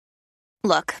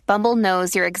Look, Bumble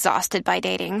knows you're exhausted by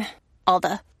dating. All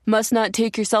the must not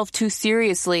take yourself too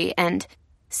seriously and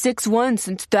 6'1"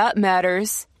 since that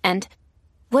matters. And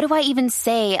what do I even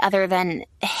say other than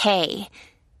hey?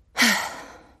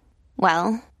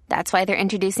 Well, that's why they're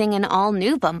introducing an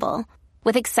all-new Bumble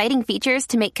with exciting features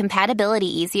to make compatibility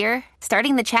easier,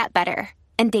 starting the chat better,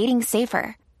 and dating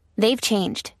safer. They've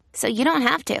changed, so you don't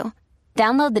have to.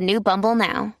 Download the new Bumble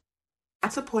now.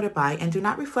 Not supported by and do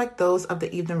not reflect those of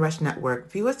the Evening Rush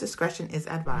Network. Viewers' discretion is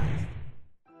advised.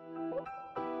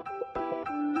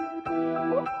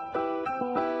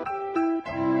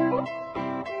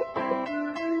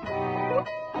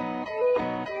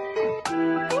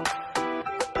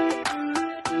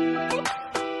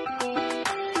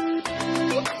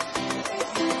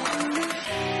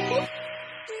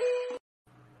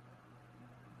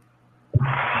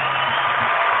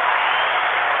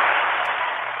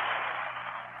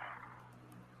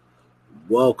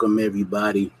 Welcome,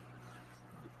 everybody.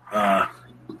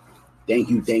 Thank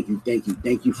you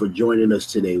for joining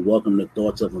us today. Welcome to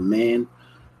Thoughts of a Man.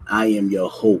 I am your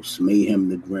host, Mayhem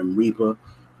the Grim Reaper,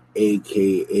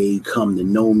 a.k.a. Come to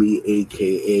Know Me,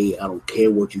 a.k.a. I don't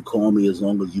care what you call me as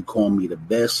long as you call me the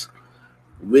best.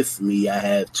 With me, I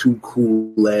have two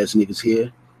cool-ass niggas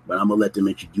here, but I'm going to let them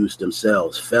introduce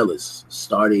themselves. Fellas,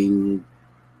 starting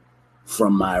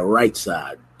from my right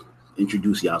side,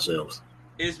 introduce yourselves.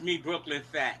 It's me, Brooklyn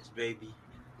Fats, baby.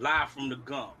 Live from the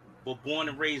Gump, but born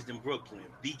and raised in Brooklyn.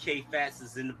 BK Fats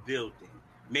is in the building.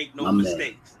 Make no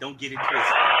mistakes. Don't get it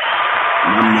twisted.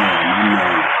 My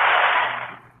man.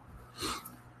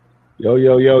 Yo,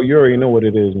 you already know what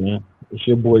it is, man. It's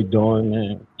your boy Dawn,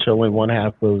 man. Chilling one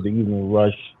half of the Evening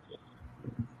Rush.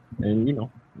 And,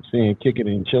 seeing kicking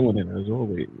and chilling it as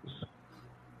always.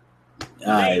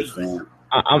 All right, fam.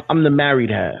 I'm the married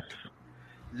half.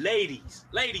 Ladies,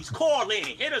 call in.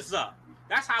 Hit us up.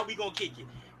 That's how we gonna kick it.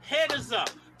 Hit us up.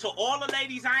 To all the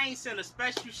ladies, I ain't sent a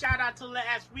special shout out to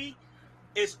last week.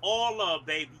 It's all love,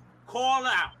 baby. Call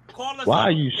out. Call us. Why up.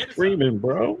 are you screaming,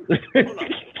 bro? Hold up.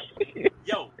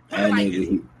 Yo,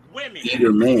 women,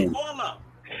 your man. Call up.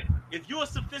 If you're a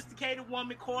sophisticated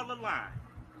woman, call the line.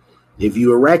 If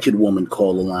you're a ratchet woman,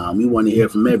 call the line. We want to hear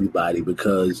from everybody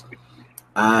because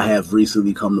I have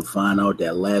recently come to find out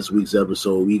that last week's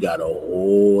episode, we got a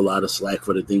whole lot of slack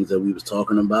for the things that we was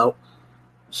talking about.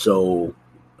 So,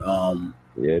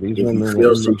 if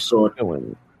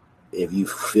you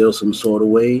feel some sort of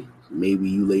way, maybe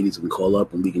you ladies can call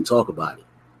up and we can talk about it.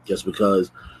 Just because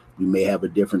we may have a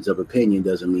difference of opinion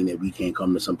doesn't mean that we can't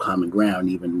come to some common ground,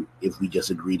 even if we just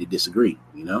agree to disagree.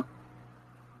 Yo,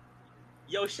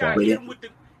 Sean, hit them with the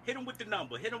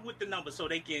number. Hit them with the number so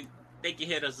they can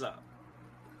hit us up.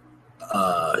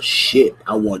 Shit,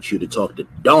 I want you to talk to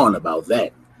Dawn about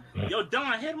that. Yo,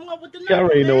 Dawn, hit him up with the number. You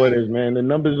already know what it is, man. The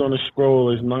numbers on the scroll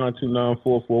is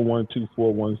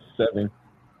 929-441-2417.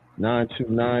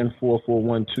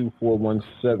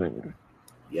 929-441-2417.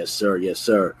 Yes,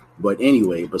 sir. But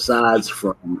anyway, besides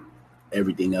from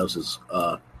everything else is,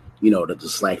 the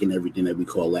slack and everything that we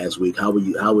called last week, how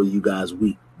were you guys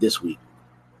this week?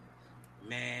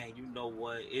 Man, you know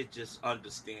what? It's just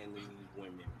understanding these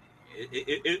women, man.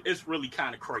 It's really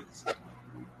kind of crazy.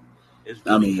 It's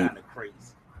really kind of crazy.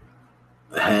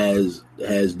 Has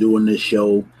doing this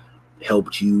show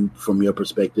helped you from your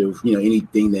perspective?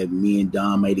 Anything that me and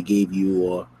Don might have gave you,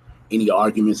 or any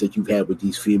arguments that you've had with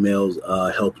these females,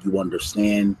 help you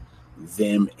understand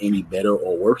them any better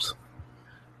or worse?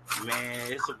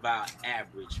 Man, it's about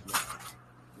average, man.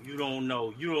 You don't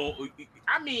know.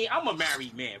 I'm a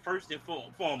married man, first and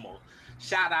foremost.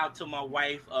 Shout out to my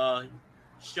wife,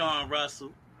 Sean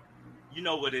Russell. You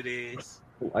know what it is.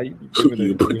 Why you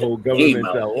giving the whole government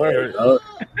that word?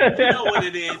 You know what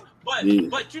it is. But you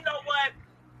know what?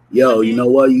 Yo, you know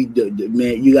what?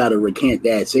 Man, you gotta recant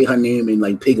that. Say her name in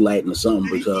like Pig Latin or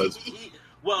something, because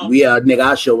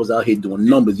our show was out here doing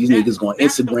numbers. These niggas go on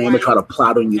Instagram and try to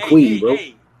plot on your queen, bro.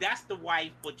 Hey, that's the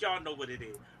wife, but y'all know what it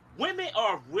is. Women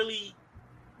are really,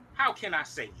 how can I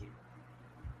say it?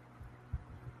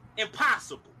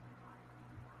 Impossible.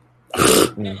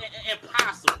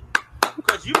 Impossible.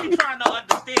 Because you be trying to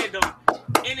understand them,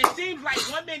 and it seems like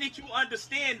one minute you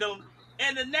understand them,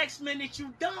 and the next minute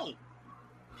you don't.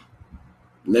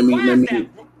 Why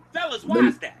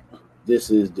is that? This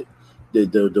is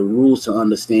the rules to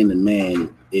understand a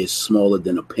man is smaller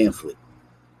than a pamphlet.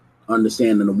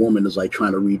 Understanding a woman is like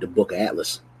trying to read the book of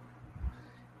Atlas.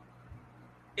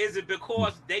 Is it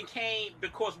because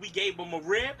because we gave them a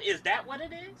rib? Is that what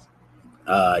it is?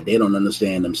 They don't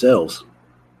understand themselves.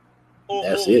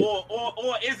 That's it.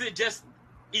 Or is it just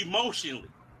emotionally?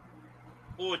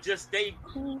 Or just they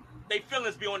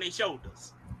feelings be on their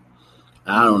shoulders?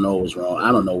 I don't know what's wrong.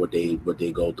 I don't know what they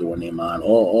go through in their mind.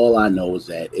 All I know is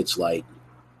that it's like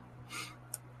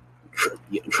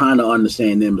trying to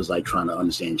understand them is like trying to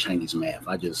understand Chinese math.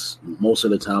 Most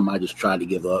of the time I just try to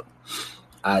give up.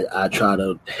 I try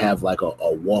to have like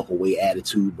a walk away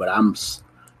attitude, but I'm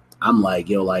like,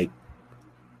 yo, like,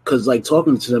 cause like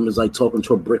talking to them is like talking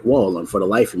to a brick wall, and for the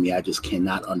life of me, I just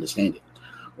cannot understand it.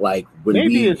 Like when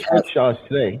maybe it's what y'all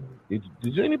say.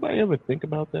 Did anybody ever think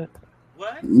about that?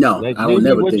 What? No, like I don't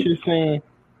never think.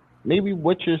 Maybe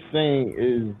what you're saying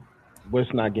is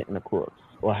what's not getting across,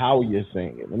 or how you're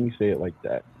saying it. Let me say it like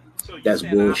that. So that's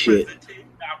bullshit.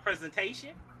 Our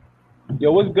presentation.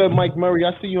 Yo, what's good, Mike Murray?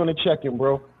 I see you on the check-in,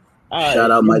 bro. All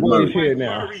Shout out Mike Murray. Here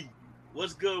now.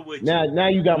 What's good with you? Now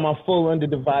you got my full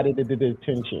undivided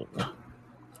attention.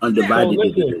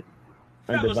 Undivided.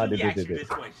 Fellas, let me ask you this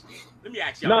question. Let me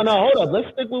ask you. No, hold up. Let's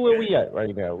stick with where we at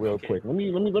right now, real quick. Let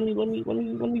me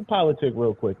politic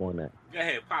real quick on that. Go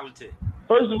ahead, politic.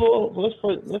 First of all,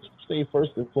 let's say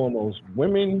first and foremost,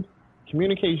 women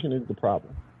communication is the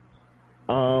problem.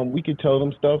 We could tell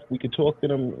them stuff. We could talk to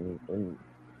them in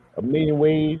a million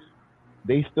ways.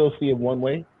 They still see it one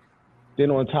way.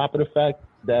 Then on top of the fact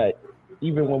that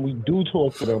even when we do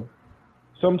talk to them,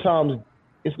 sometimes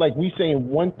it's like we saying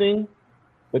one thing,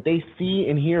 but they see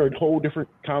and hear a whole different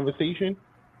conversation,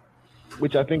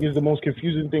 which I think is the most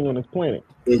confusing thing on this planet.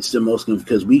 It's the most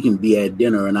because we can be at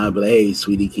dinner and I'll be like, hey,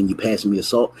 sweetie, can you pass me the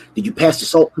salt? Did you pass the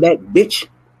salt to that bitch?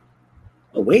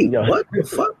 Oh, wait, what the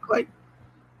fuck? Like,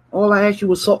 all I asked you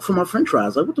was salt for my french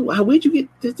fries. Like, where'd you get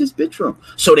this bitch from?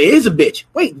 So there is a bitch.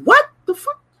 Wait, what the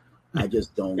fuck? I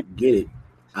just don't get it.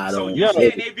 So you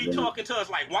saying they be talking to us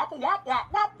like wop wop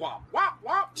wop wop wop wop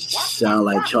wop? Sound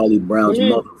like Charlie Brown's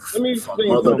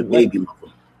mother the baby mother.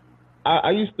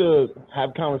 I used to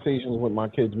have conversations with my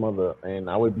kid's mother, and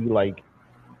I would be like,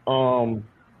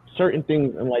 certain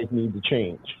things in life need to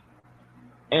change.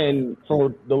 And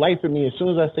for the life of me, as soon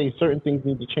as I say certain things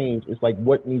need to change, it's like,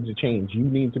 what needs to change? You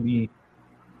need to be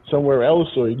somewhere else,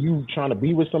 or you trying to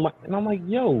be with somebody? And I'm like,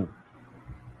 yo,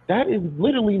 that is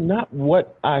literally not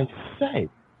what I said.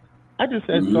 I just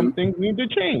said some things need to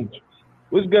change.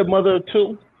 What's good, Mother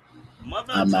 2?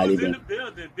 Mother 2's in the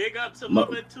building. Big up to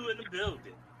Mother 2 in the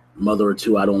building. Mother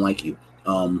 2, I don't like you.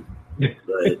 But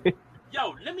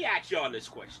yo, let me ask y'all this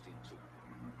question too.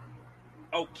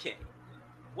 Okay,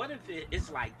 what if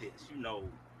it's like this?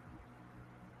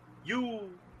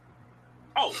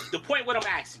 The point what I'm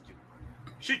asking you: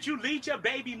 should you lead your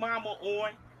baby mama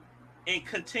on and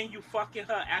continue fucking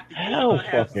her after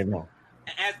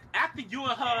after you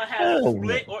and her have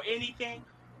split or anything,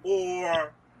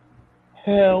 or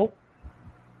hell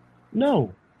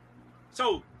no?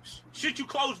 So should you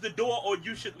close the door, or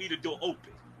you should leave the door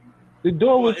open? The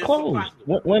door was closed.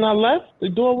 When I left, the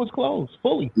door was closed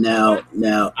fully. Now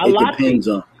it depends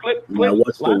on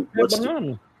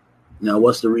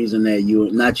what's the reason that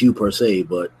you, not you per se,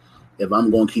 but if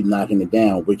I'm going to keep knocking it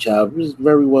down, which is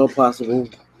very well possible.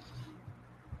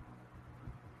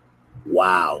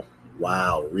 Wow.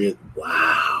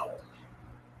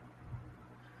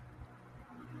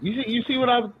 You see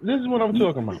this is what I'm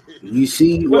talking about. You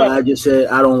see what I just said?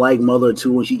 I don't like Mother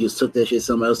 2, and she just took that shit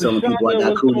somewhere else, telling people I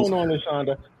got cooties. What's going on,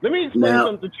 Lashonda? Let me explain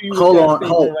something to you. Hold on.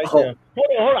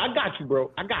 I got you, bro.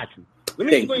 I got you. Let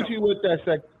me explain to you with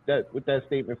that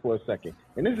statement for a second.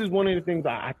 And this is one of the things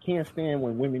I can't stand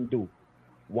when women do.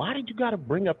 Why did you got to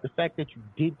bring up the fact that you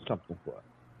did something for us?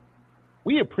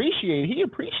 He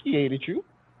appreciated you.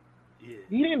 Yeah.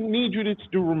 He didn't need you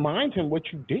to remind him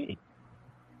what you did.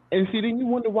 And see, then you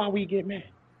wonder why we get mad.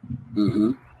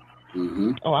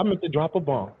 Oh, I meant to drop a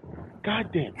bomb.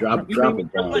 God damn. Drop a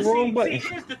bomb.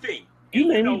 Here's the thing. You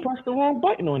made me press the wrong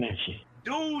button on that shit.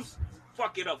 Dudes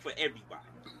fuck it up for everybody.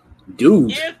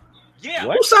 Dudes? Yeah.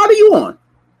 What side are you on?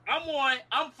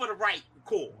 I'm for the right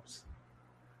cause.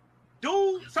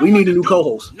 Dude, we need a new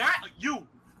co-host. Not you,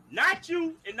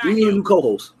 and not we need a new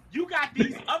co-host. You got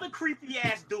these other creepy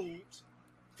ass dudes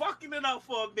fucking it up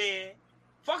for a man.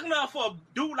 Fucking up for a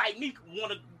dude like me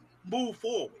want to move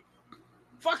forward.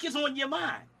 Fuck is on your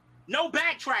mind. No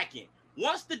backtracking.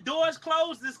 Once the door's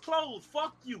closed, it's closed.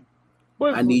 Fuck you.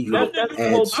 I need you to add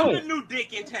I'm the new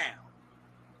dick in town.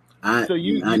 I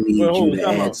need you to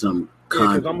add some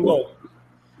context. I'm lost.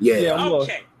 Yeah, I'm lost.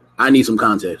 Okay. I need some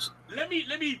context. Let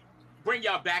me bring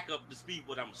y'all back up to speed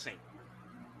what I'm saying.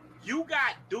 You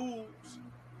got dudes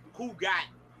who got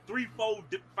 3, 4,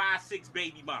 5, 6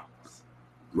 baby mamas.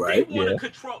 Right. They want to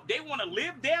control. They want to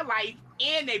live their life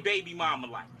and their baby mama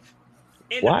life.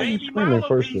 And why the baby mama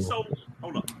be so.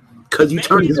 Hold on. Because you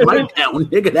turned his mic down,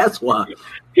 nigga. That's why.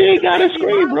 He ain't got to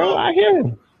scream, bro. I hear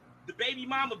him. the baby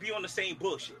mama be on the same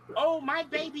bullshit. Oh, my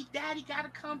baby daddy gotta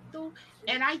come through,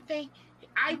 and I think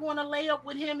I want to lay up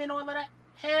with him and all of that.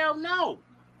 Hell no.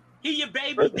 He your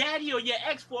baby daddy or your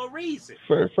ex for a reason.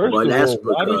 First of all, why does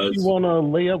she want to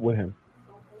lay up with him?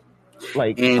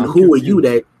 Like, and who are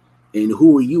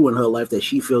you in her life that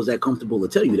she feels that comfortable to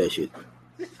tell you that shit?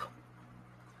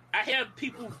 I have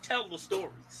people tell the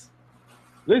stories.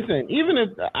 Listen, even if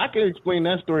I can explain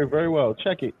that story very well,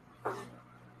 check it.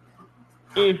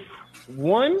 If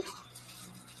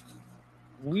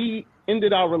we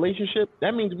ended our relationship,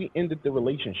 that means we ended the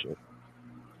relationship.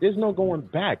 There's no going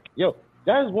back. Yo,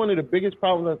 that is one of the biggest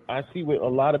problems that I see with a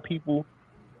lot of people.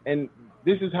 And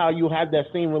this is how you have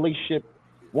that same relationship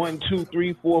 1, 2,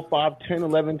 3, 4, 5, 10,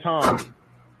 11 times,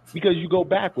 because you go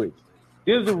backwards.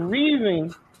 There's a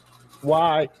reason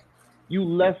why you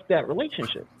left that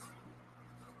relationship.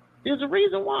 There's a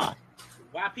reason why.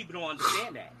 Why people don't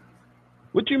understand that?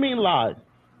 What you mean lies?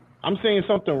 I'm saying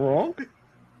something wrong?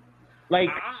 Like,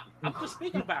 I'm just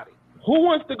speaking about it. Who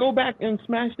wants to go back and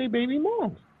smash their baby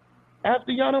moms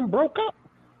after y'all done broke up?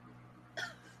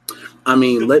 I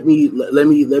mean, let me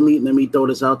throw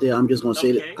this out there. I'm just gonna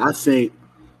say that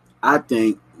I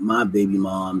think my baby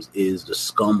moms is the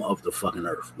scum of the fucking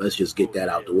earth. Let's just get that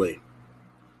out the way.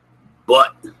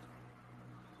 But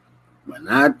when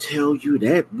I tell you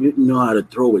that you know how to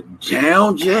throw it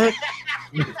down, Jack.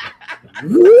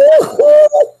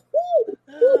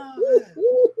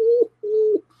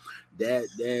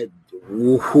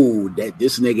 that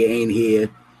this nigga ain't here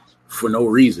for no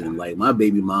reason. Like, my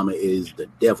baby mama is the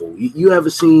devil. You ever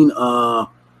seen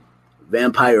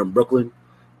Vampire in Brooklyn?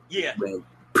 Yeah. When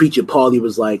Preacher Paulie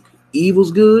was like,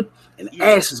 evil's good and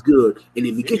ass is good. And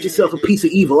if you get yourself a piece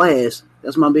of evil ass,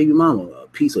 that's my baby mama. A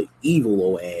piece of evil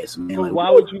old ass, man. Like,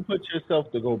 why would you put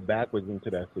yourself to go backwards into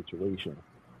that situation?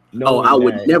 I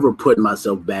would never put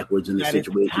myself backwards in the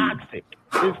situation. It's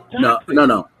toxic.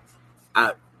 No.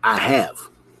 I have.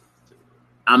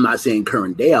 I'm not saying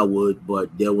current day I would, but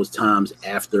there was times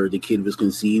after the kid was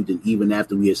conceived and even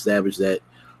after we established that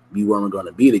we weren't going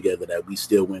to be together that we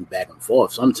still went back and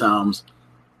forth. Sometimes,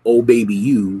 oh baby,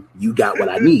 you got what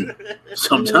I need.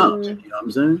 Sometimes, you know what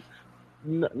I'm saying?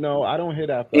 No, I don't hear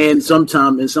that. And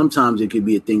sometimes it could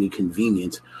be a thing of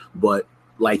convenience, but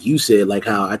like you said, like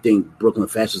how I think Brooklyn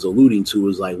Fashion is alluding to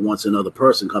is like once another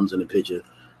person comes in the picture,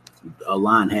 a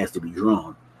line has to be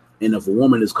drawn. And if a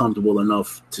woman is comfortable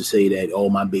enough to say that, oh,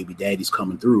 my baby daddy's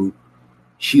coming through,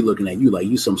 she looking at you like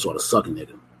you some sort of sucking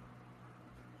nigga.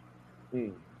 You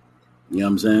know what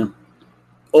I'm saying?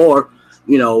 Or,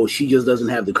 you know, she just doesn't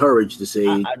have the courage to say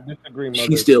I disagree,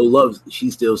 mother.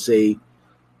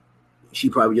 She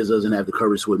probably just doesn't have the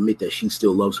courage to admit that she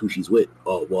still loves who she's with,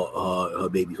 or her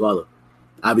baby father.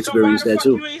 I've experienced that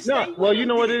too. No, well, you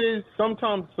know what it is?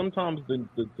 Sometimes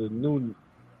the new.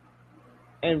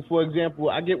 And for example,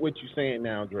 I get what you're saying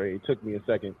now, Dre. It took me a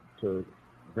second to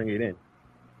bring it in.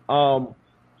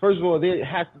 First of all, there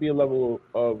has to be a level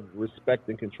of respect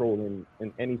and control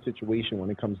in any situation when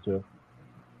it comes to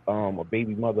a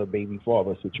baby mother, baby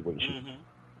father situation.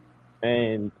 Mm-hmm.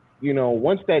 And, you know,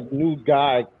 once that new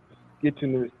guy gets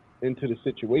into the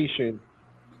situation,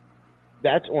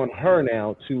 that's on her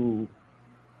now to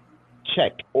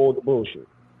check all the bullshit.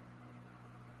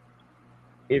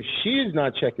 If she is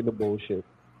not checking the bullshit,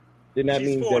 then that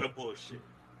means that the bullshit.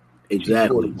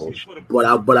 Exactly. But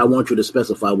I want you to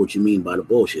specify what you mean by the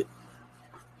bullshit.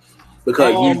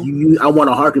 Because I want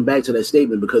to harken back to that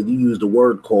statement because you used a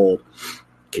word called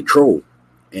control,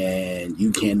 and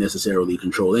you can't necessarily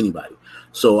control anybody.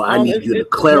 So I need you to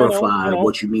clarify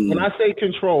what you mean. When I say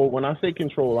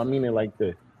control, I mean it like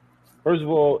this. First of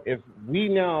all, if we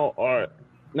now are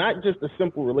not just a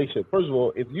simple relationship. First of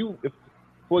all, if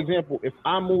for example, if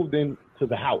I moved into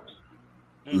the house,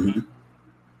 mm-hmm.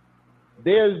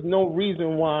 there's no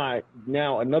reason why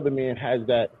now another man has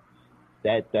that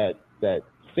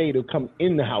say to come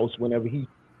in the house whenever he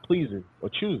pleases or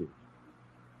chooses.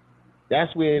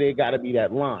 That's where they got to be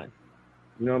that line.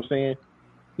 You know what I'm saying?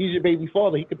 He's your baby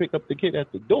father. He can pick up the kid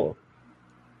at the door.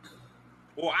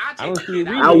 Well, I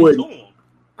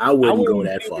wouldn't go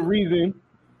that far. Reason.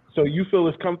 So you feel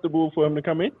it's comfortable for him to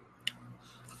come in?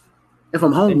 If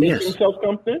I'm home, yes. Himself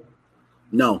comfortable?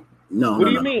 No. What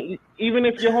do you mean? Even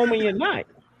if you're home and you're not,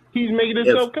 he's making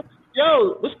himself come.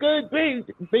 Yo, what's good, babe?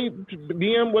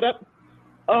 BM, what up?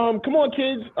 Come on,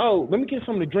 kids. Oh, let me get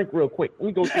something to drink real quick. Let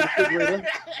me go to the refrigerator.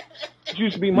 It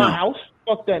used to be my house.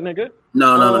 Fuck that nigga.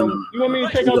 No. You want me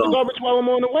to take out the garbage while I'm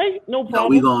on the way? No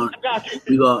problem. No, I got you.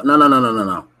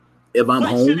 No. If I'm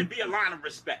home, should it be a line of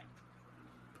respect?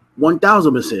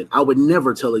 1000%. I would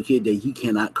never tell a kid that he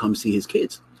cannot come see his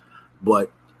kids.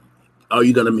 But Are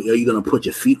you gonna put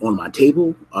your feet on my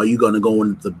table? Are you gonna go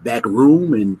in the back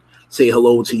room and say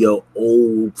hello to your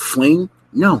old fling?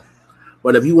 No.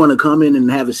 But if you want to come in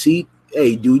and have a seat,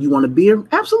 hey, dude, you want a beer?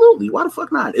 Absolutely. Why the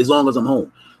fuck not? As long as I'm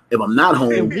home. If I'm not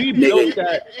home,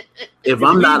 nigga, if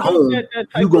I'm not home,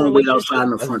 you gonna wait outside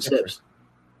in the front steps.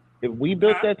 If we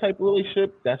built that type of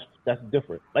relationship, that's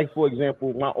different. Like, for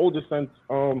example, my oldest son's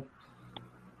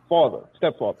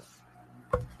stepfather.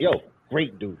 Yo,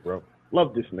 great dude, bro.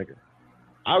 Love this nigga.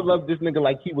 I love this nigga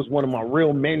like he was one of my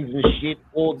real men and shit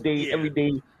all day, every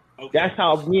day. Okay. That's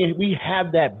how we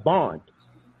have that bond.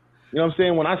 You know what I'm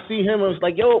saying? When I see him, I was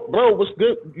like, yo, bro, what's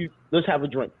good? Let's have a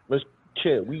drink. Let's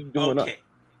chill. We doing up.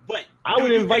 But I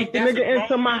would invite the nigga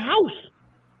into my house.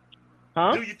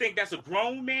 Huh? Do you think that's a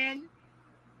grown man?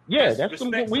 Yeah, that's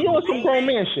some grown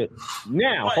man shit.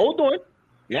 Now, hold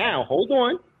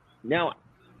on. Now,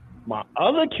 my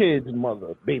other kid's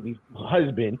mother, baby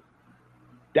husband,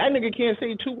 that nigga can't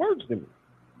say 2 words to me.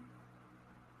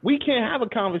 We can't have a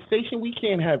conversation. We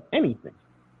can't have anything.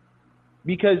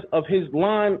 Because of his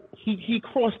line, he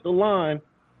crossed the line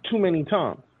too many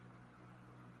times.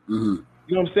 Mm-hmm.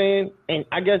 You know what I'm saying? And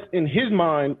I guess in his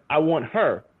mind, I want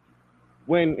her.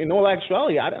 When in all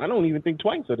actuality, I don't even think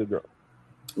twice of the girl.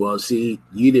 Well, see,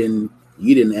 you didn't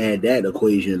add that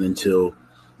equation until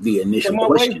the initial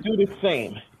question. My wife do the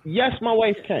same. Yes, my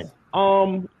wife can.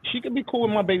 She could be cool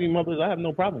with my baby mothers. I have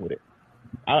no problem with it.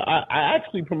 I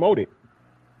actually promote it.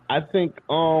 I think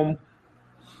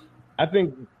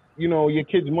you know, your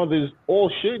kids' mothers all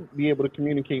should be able to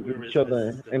communicate with each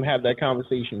other and have that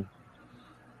conversation.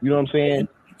 You know what I'm saying?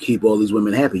 Keep all these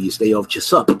women happy. You stay off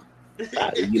chasup.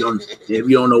 If you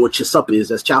don't know what chasup is,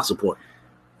 that's child support.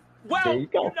 Well, you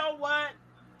know what?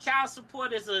 Child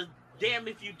support is a damn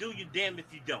if you do, you damn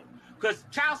if you don't. Because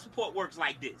child support works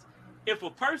like this. If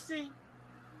a person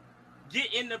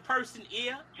get in the person's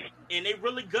ear and they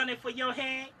really gunning for your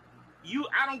hand,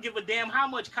 I don't give a damn how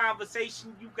much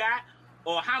conversation you got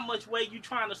or how much way you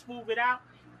trying to smooth it out.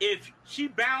 If she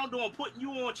bound on putting you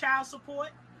on child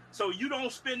support, so you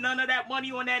don't spend none of that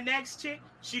money on that next chick,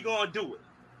 she gonna do it.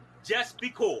 Just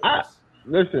because.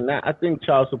 Listen, I think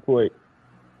child support,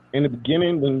 in the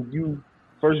beginning, when you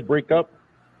first break up,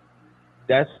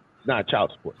 that's not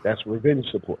child support. That's revenge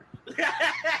support.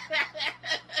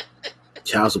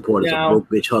 Child support is a broke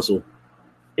bitch hustle.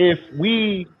 If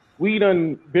we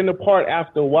done been apart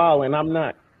after a while and I'm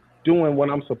not doing what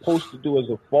I'm supposed to do as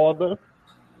a father,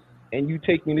 and you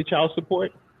take me to child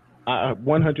support, I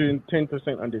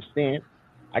 110% understand.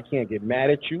 I can't get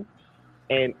mad at you,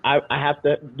 and I have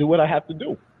to do what I have to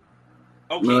do.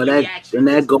 Okay, no,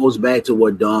 that goes back to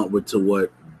what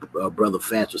Brother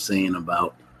Fats was saying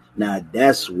about. Now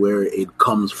that's where it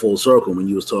comes full circle when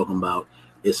you was talking about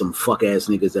it's some fuck ass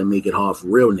niggas that make it hard for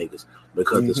real niggas,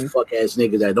 because there's fuck ass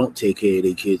niggas that don't take care of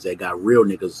their kids that got real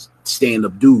niggas, stand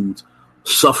up dudes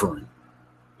suffering.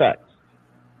 Facts.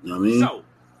 You know what I mean? So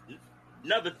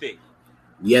another thing.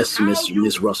 Yes,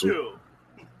 Miss Russell.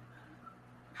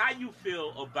 How you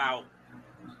feel about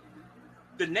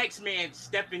the next man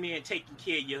stepping in, taking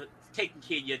care of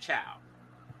your child?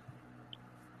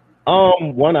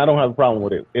 One, I don't have a problem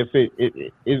with it. If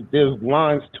there's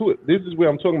lines to it, this is where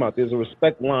I'm talking about. There's a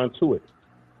respect line to it.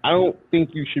 I don't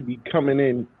think you should be coming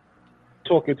in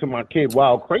talking to my kid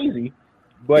wild crazy.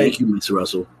 But thank you, Mr.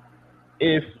 Russell.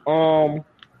 If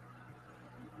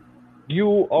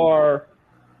you are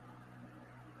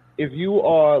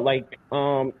like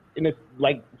for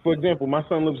example, my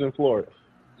son lives in Florida,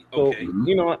 so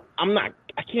you know I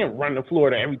can't run to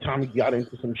Florida every time he got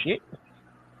into some shit.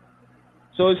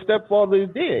 So his stepfather is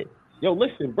dead. Yo,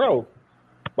 listen, bro.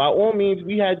 By all means,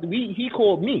 he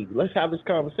called me. Let's have this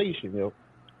conversation, yo.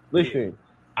 Listen,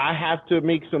 I have to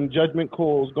make some judgment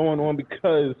calls going on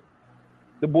because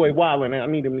the boy wilding, and I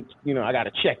need him to, I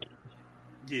gotta check it.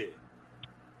 Yeah.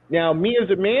 Now, me as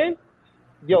a man,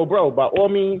 yo, bro, by all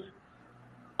means,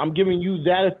 I'm giving you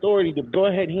that authority to go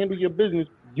ahead and handle your business.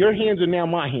 Your hands are now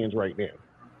my hands right now.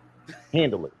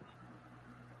 Handle it.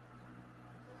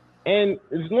 And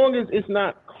as long as it's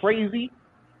not crazy,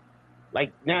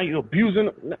 like now you're abusing,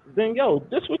 then yo,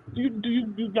 this what you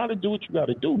gotta do what you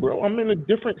gotta do, bro. I'm in a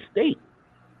different state.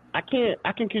 I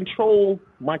can control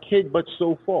my kid but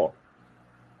so far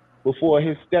before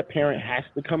his step parent has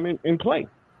to come in and play.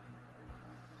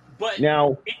 But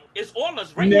now it's all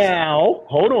us raising. Now,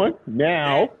 hold on.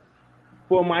 Now,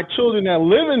 for my children that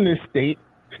live in this state,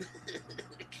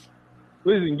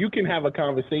 listen, you can have a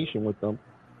conversation with them.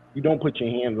 You don't put your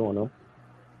hands on them.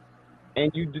 And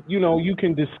you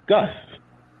can discuss.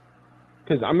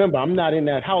 Because I remember, I'm not in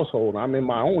that household. I'm in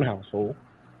my own household.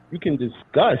 You can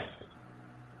discuss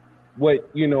what,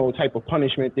 you know, type of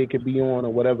punishment they could be on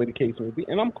or whatever the case may be.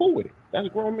 And I'm cool with it. That's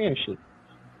grown man shit.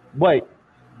 But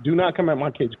do not come at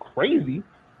my kids crazy.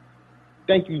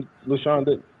 Thank you, LaShawn.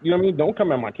 You know what I mean? Don't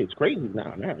come at my kids crazy.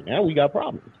 Now we got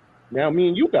problems. Now me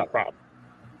and you got problems.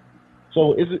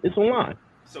 So it's a line.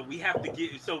 So we have to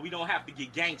get. So we don't have to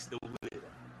get gangster with it.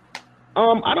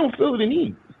 I don't feel the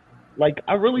need. Like,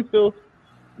 I really feel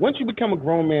once you become a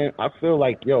grown man, I feel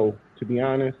like, yo, to be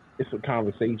honest, it's a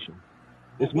conversation.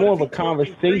 It's more of a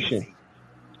conversation.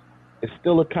 It's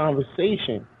still a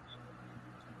conversation.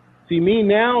 See, me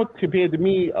now compared to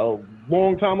me a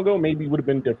long time ago, maybe it would have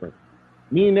been different.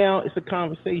 Me now, it's a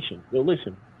conversation. Yo,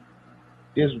 listen,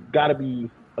 there's got to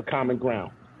be a common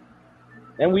ground.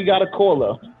 And we got a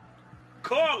caller.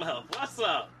 Caller, what's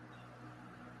up?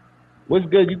 What's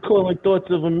good? You calling Thoughts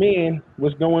of a Man?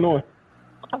 What's going on?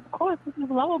 Of course, this is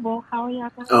Lovable. How are y'all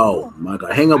guys? Oh my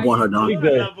God! Hang up on her, Don. We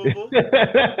good.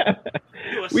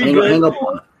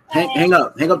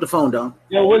 Hang up the phone, Don.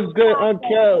 Yo, what's good, Uncle?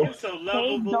 You're so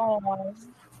Hey, lovable. Dawn.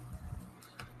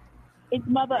 It's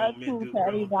mother of two to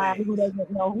everybody who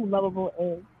doesn't know who Lovable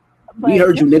is. We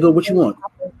heard you, nigga. What you want?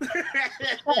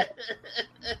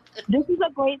 This is a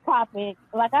great topic.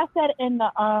 Like I said in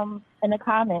the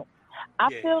comments, I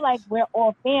feel like we're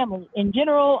all family. In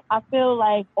general, I feel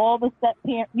like all the step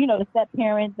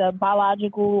parents, the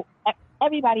biological,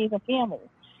 everybody is a family.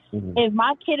 Mm-hmm. If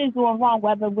my kid is doing wrong,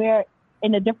 whether we're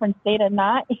in a different state or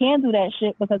not, handle that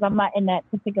shit because I'm not in that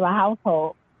particular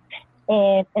household,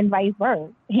 and vice versa.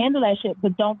 Handle that shit,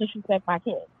 but don't disrespect my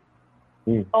kid.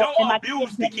 Mm. Don't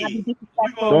abuse the kid.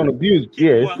 Don't abuse.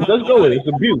 Yeah, let's go with it. It's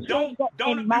abuse.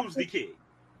 Don't abuse the kid.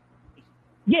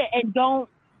 Yeah,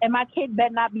 and my kid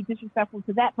better not be disrespectful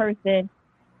to that person,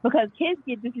 because kids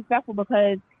get disrespectful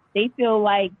because they feel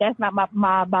like that's not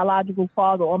my biological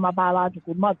father or my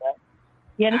biological mother.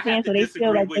 You understand? So they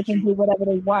feel like they can do whatever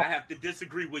they want. I have to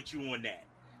disagree with you on that.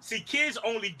 See, kids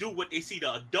only do what they see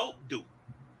the adult do.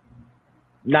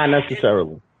 Not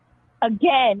necessarily.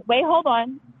 Again, wait, hold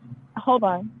on.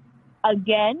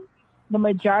 Again, the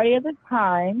majority of the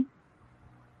time,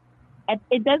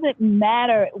 it doesn't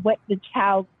matter what the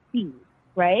child sees,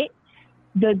 right?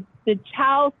 The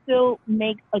child still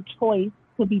makes a choice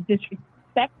to be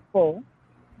disrespectful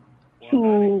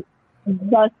to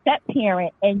the step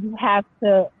parent, and you have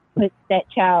to put that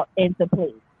child into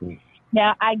place. Mm.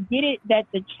 Now, I get it that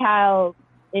the child,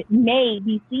 it may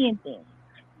be seeing things.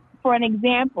 For an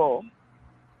example,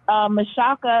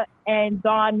 Mashaka and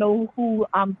Dawn know who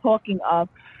I'm talking of.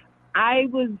 I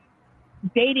was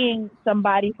dating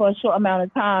somebody for a short amount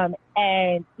of time,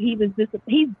 and he's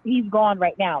gone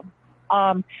right now.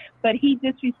 But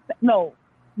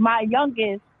my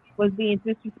youngest was being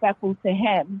disrespectful to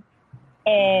him,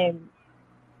 and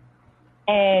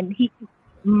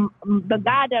the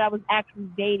guy that I was actually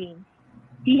dating,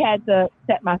 he had to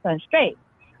set my son straight.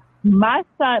 My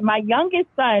youngest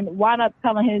son wound up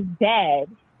telling his dad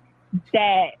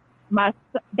that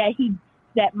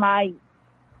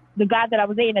the guy that I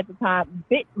was dating at the time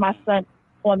bit my son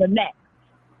on the neck.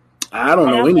 I don't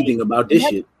know anything about this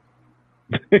shit.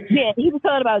 Yeah, he was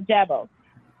talking about Jabbo.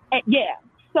 And yeah,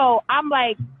 so I'm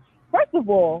like, first of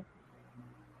all,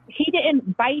 he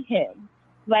didn't bite him.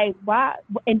 Like, why?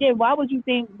 And then why would you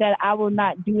think that I will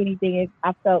not do anything if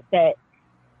I felt that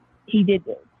he did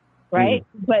this, right?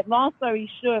 Mm. But long story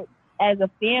short, as a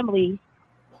family,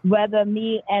 whether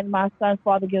me and my son's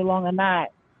father get along or not,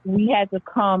 we had to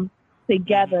come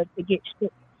together to get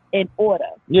shit in order.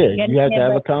 Yeah, you had to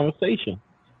have a conversation.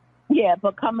 Yeah,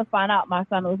 but come to find out, my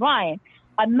son was lying.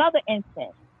 Another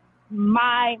instance,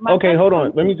 my okay, hold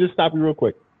on. Let me just stop you real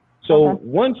quick. So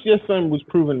once your son was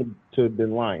proven to have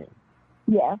been lying,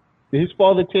 yeah, did his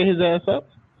father tear his ass up?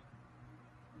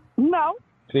 No.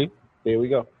 See, there we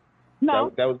go.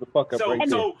 No, that was the fuck up right there.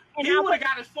 So he would have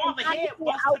got his father head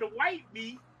busted to the white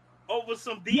meat over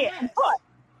some DS. Yeah,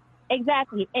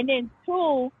 exactly. And then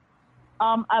two,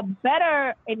 a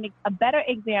better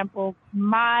example.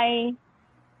 My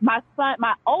son,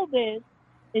 my oldest,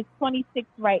 is 26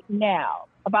 right now,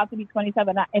 about to be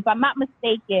 27. If I'm not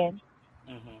mistaken,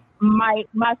 my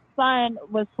son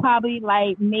was probably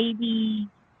like maybe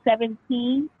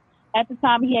 17 at the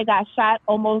time. He had got shot,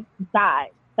 almost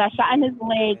died. Got shot in his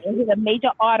leg and hit a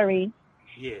major artery,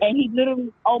 and he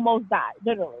literally almost died.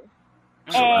 Literally.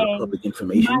 That's a lot of public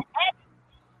information.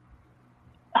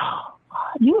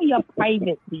 You and your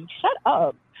private, please. Shut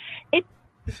up. It's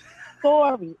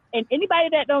story. And anybody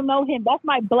that don't know him, that's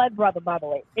my blood brother, by the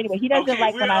way. Anyway, he doesn't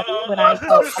like when I tell a lot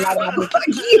of my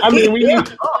business. I mean, we need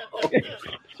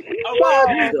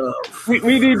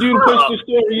you to push the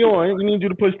story on. We need you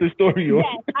to push the story on.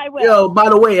 Yes, I will. Yo, by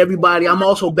the way, everybody, I'm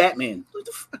also Batman. What the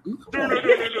the fuck?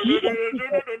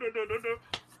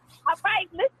 All right,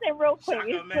 listen real quick.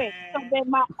 It's quick. So then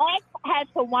my ex had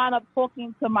to wind up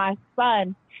talking to my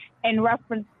son in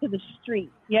reference to the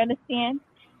street. You understand?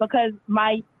 Because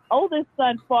my oldest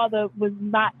son's father was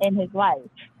not in his life.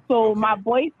 So my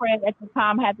boyfriend at the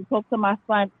time had to talk to my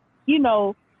son, you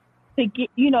know, to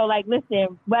get, you know, like,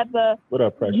 listen, whether What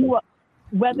up, Precious? you are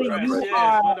What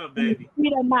up, baby?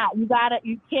 street or not,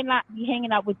 you cannot be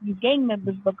hanging out with these gang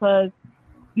members because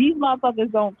these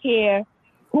motherfuckers don't care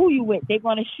who you with. They're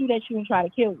gonna shoot at you and try to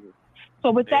kill you.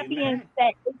 So with that being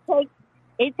said,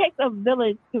 it takes a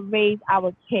village to raise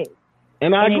our kids.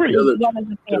 And I agree. The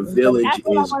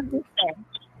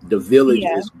village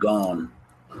is gone.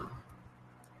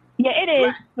 Yeah, it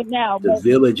is for now. The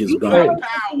village is gone.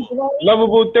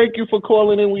 Lovable, thank you for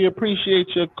calling in. We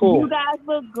appreciate your call. You guys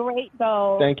look great,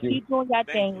 though. Thank you. Keep doing that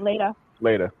thing. Later.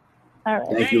 All right.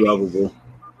 Thank you, Lovable.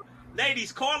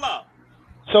 Ladies, call up.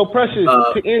 So, Precious,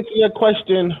 to answer your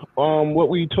question, what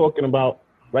we're talking about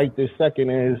right this second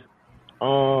is,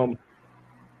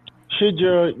 should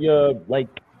your like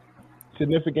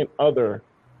significant other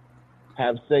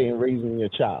have say in raising your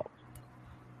child?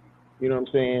 You know what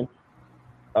I'm saying?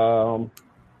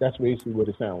 That's basically what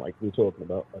it sounds like we're talking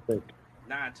about, I think.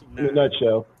 929 in a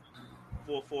nutshell.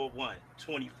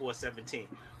 441-2417.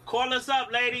 Call us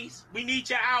up, ladies. We need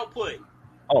your output.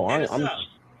 Oh, I'm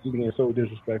being so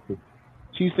disrespectful.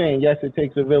 She's saying yes, it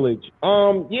takes a village.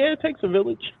 Yeah, it takes a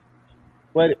village,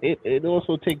 but it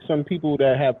also takes some people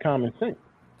that have common sense.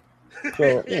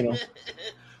 So you know.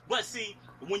 But see,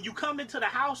 when you come into the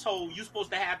household, you're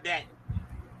supposed to have that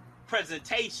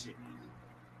presentation.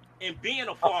 And being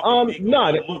a father, you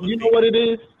know what it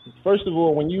is? First of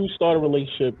all, when you start a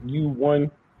relationship, you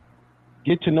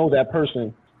get to know that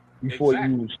person before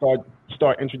you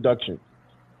start introductions.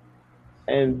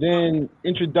 And then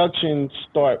introductions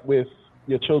start with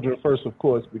your children first, of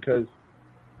course, because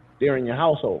they're in your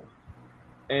household.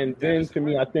 And then to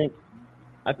me, I think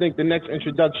the next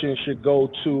introduction should go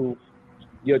to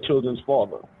your children's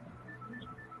father.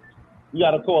 You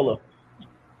got a caller.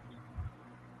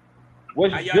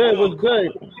 What's good? What's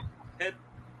good?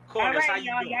 All right,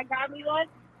 y'all got me one?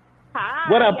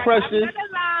 Hi. What up, Precious?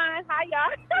 Hi,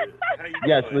 y'all.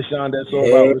 Yes, LaShawn, that's all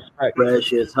about respect.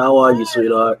 Precious, how are you,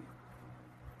 sweetheart?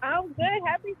 I'm good.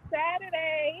 Happy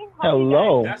Saturday.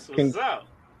 Hello. That's what's up.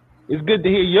 It's good to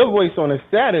hear your voice on a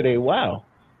Saturday. Wow.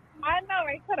 I know,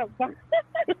 right?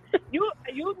 You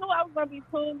knew I was gonna be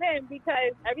tuned in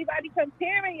because everybody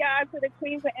comparing y'all to the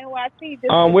queens of NYC.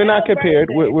 We're not compared.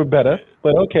 We're better,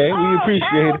 but okay, we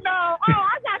appreciate it. No.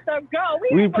 I got to go.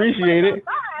 We appreciate it.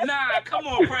 Nah, come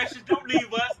on, Precious. Don't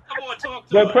leave us. Come on, talk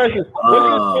to us. Precious,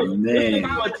 man.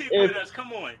 With us.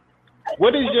 Come on.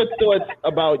 What is your thoughts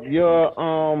about your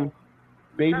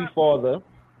baby father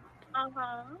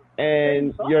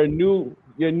and your new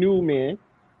man?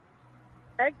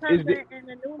 Ex-husband and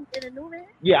the new man?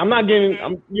 Yeah, I'm not getting.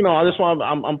 That's why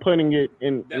I'm putting it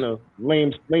in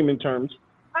layman terms.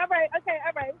 All right.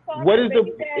 So what is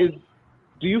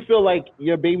do you feel like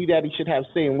your baby daddy should have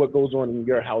say in what goes on in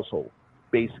your household,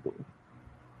 basically?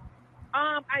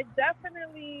 I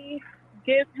definitely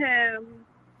give him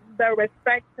the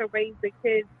respect to raise the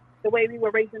kids the way we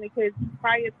were raising the kids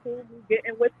prior to me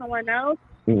getting with someone else.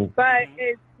 Mm-hmm. But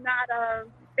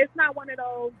it's not one of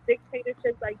those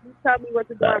dictatorships like you tell me what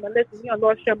to do. I'm listen. You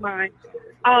lost your mind.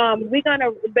 We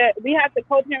have to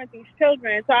co-parent these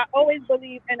children. So I always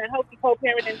believe in a healthy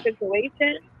co-parenting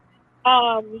situation.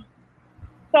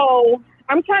 So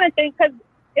I'm trying to think because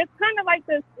it's kind of like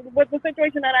this with the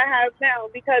situation that I have now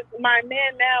because my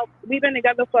man now we've been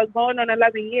together for going on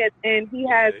 11 years and he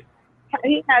has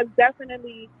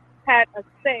definitely had a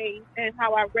say in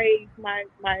how I raise my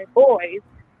boys.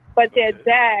 But their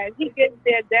dad, he gives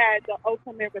their dad the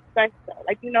ultimate respect though.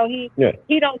 Like, he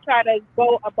don't try to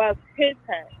go above his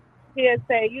head. He'll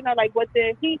say, like, what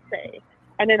did he say?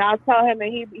 And then I'll tell him and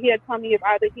he'll tell me if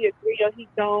either he agree or he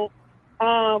don't.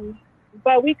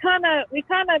 But we kind of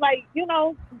like,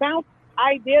 bounce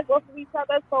ideas off of each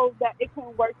other so that it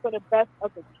can work for the best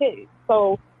of the kids.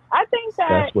 So I think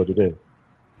that's what it is.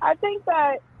 I think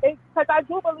that because I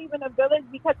do believe in a village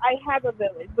because I have a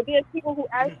village. But there's people who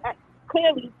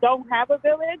clearly don't have a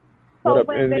village. So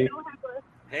when they don't have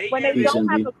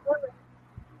a village,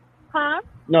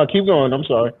 No, keep going. I'm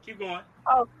sorry. Keep going.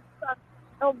 Oh,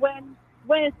 so when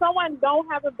someone don't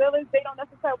have a village, they don't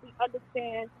necessarily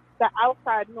understand the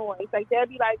outside noise. Like they'll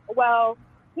be like, well,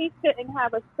 he shouldn't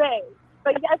have a say.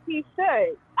 But yes, he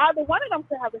should. Either one of them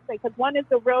should have a say because one is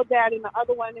the real dad and the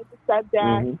other one is the stepdad.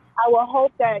 Mm-hmm. I will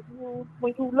hope that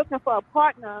when you're looking for a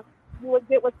partner, you would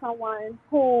get with someone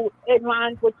who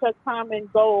aligns with your common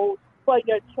goals for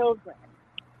your children.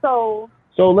 So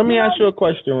let me ask you a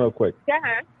question real quick.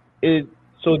 Yeah.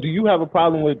 So do you have a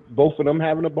problem with both of them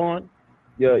having a bond?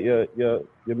 Your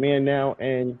man now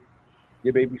and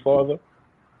your baby father?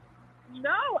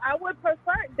 No, I would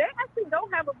prefer. They actually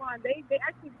don't have a bond. They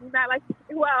actually do not like.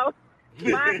 Well,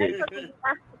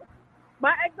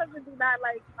 my ex-husband do not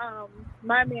like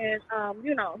my man.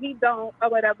 He don't or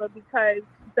whatever, because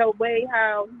the way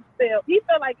how he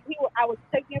feel like I was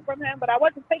taking from him, but I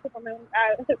wasn't taking from him.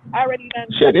 I already done.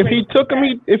 Shit, if he took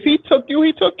him, if he took you,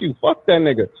 he took you. Fuck that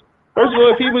nigga. First of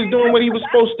all, if he was doing what he was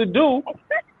supposed to do,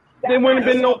 there wouldn't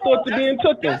have been no thought to being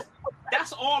taken.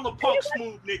 That's all the punk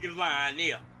smooth niggas line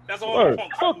there. That's all Word. the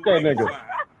punk Fuck smooth that niggas nigga. line.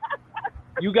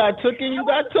 You got taken, you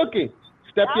got taken.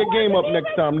 Step your game up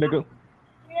next time, nigga.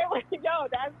 Yeah, you gotta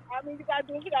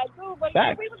do what you gotta do. But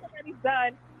Facts. we was already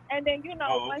done, and then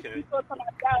once we saw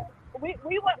somebody else, we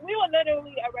were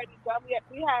literally already done.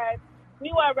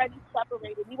 We were already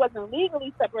separated. We wasn't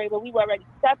legally separated, but we were already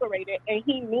separated, and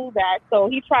he knew that. So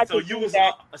he tried to do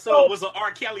that. So it was an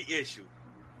R. Kelly issue.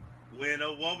 When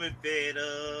a woman fed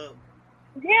up.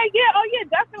 Yeah. Oh, yeah,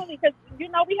 definitely. Because,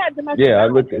 we had domestic. Yeah, I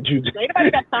looked at you.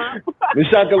 Nobody got time.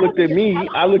 Mishaka looked at me.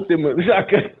 I looked at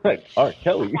Mishaka like, R.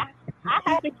 Kelly. I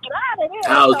had to get out of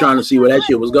there. I was trying to see where that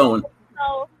shit was going.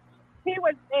 So he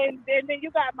was, and then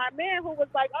you got my man who was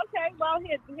like, okay, well,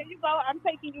 here you go. I'm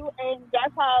taking you. And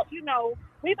that's how,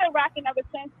 we've been rocking ever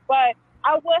since. But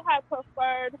I would have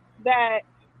preferred that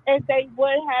if they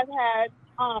would have had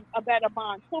a better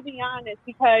bond, to be honest,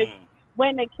 because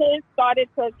when the kids started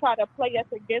to try to play us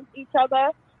against each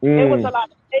other, there was a lot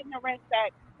of ignorance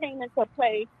that came into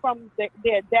play from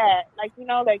their dad. Like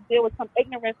there was some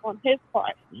ignorance on his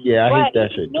part. Yeah, I hate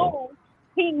that shit.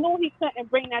 He knew he couldn't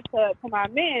bring that to my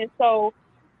man, so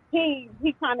he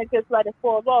kind of just let it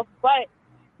fall off. But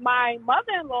my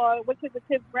mother-in-law, which is the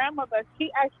kid's grandmother,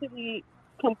 she actually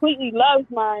completely loves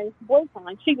my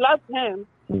boyfriend. She loves him,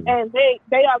 and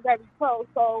they are very close.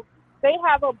 So they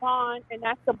have a bond, and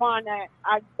that's the bond that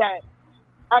I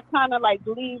kind of like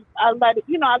leave. I let it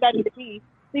be,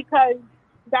 because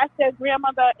that's their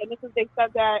grandmother, and this is their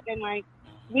stepdad, and like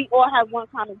we all have one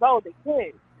kind of goal, the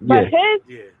kids. But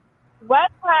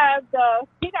Wes has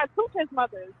he got two kids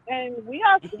mothers, and we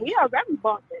are very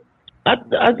bonded. I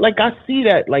see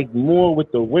that like more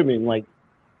with the women, like.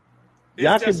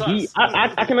 Y'all can be.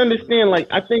 I can understand. Like,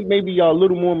 I think maybe y'all a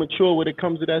little more mature when it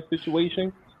comes to that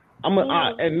situation.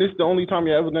 And this is the only time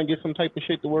you're ever gonna get some type of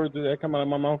shit. The words that come out of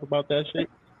my mouth about that shit.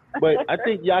 But I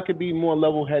think y'all could be more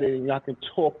level-headed, and y'all can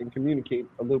talk and communicate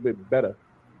a little bit better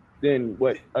than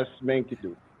what us men could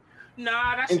do.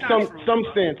 Nah, that's in not true. Some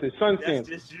stances. That's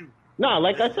just you. Nah,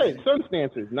 like I said, some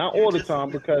stances, not all the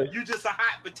time, because you just a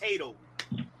hot potato.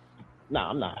 Nah,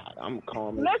 I'm not hot. I'm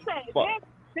calm. Listen,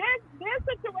 there's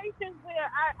situations where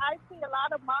I see a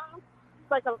lot of moms,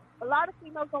 like a lot of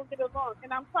females don't get along,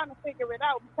 and I'm trying to figure it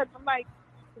out, because I'm like,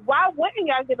 why wouldn't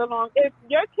y'all get along? If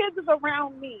your kids is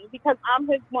around me because I'm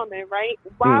his woman, right?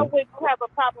 Why would you have a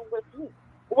problem with me?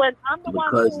 When I'm the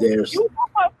one who, you know for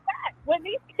a fact, when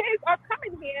these kids are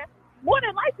coming here, more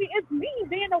than likely it's me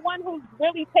being the one who's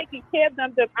really taking care of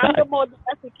them. I'm the more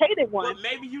domesticated one. But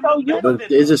maybe But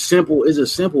there's a simple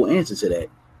answer to that.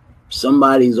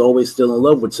 Somebody's always still in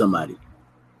love with somebody.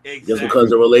 Exactly. Just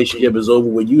because the relationship is over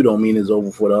with you don't mean it's over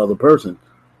for the other person.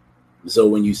 So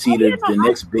when you see the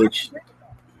next bitch,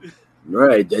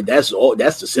 right? That's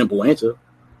the simple answer.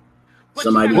 But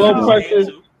somebody. Well,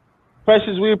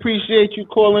 Precious, we appreciate you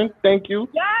calling. Thank you.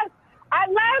 Yes, I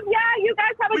love y'all. You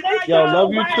guys have a good show. Yo,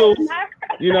 love you too.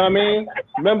 You know what I mean?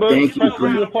 Remember, Thank you. is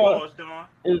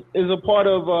a part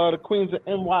of the Queens of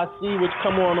NYC, which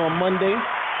come on Monday.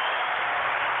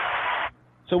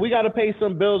 So we got to pay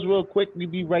some bills real quick. We'll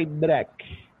be right back.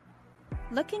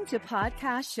 Looking to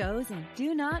podcast shows and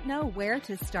do not know where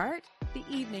to start? The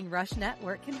Evening Rush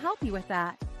Network can help you with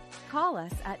that. Call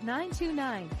us at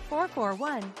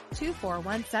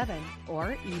 929-441-2417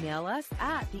 or email us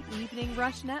at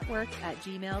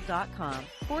theeveningrushnetwork@gmail.com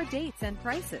for dates and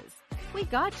prices. We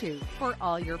got you for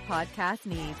all your podcast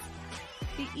needs.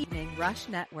 The Evening Rush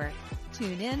Network.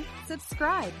 Tune in,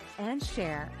 subscribe, and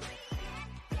share.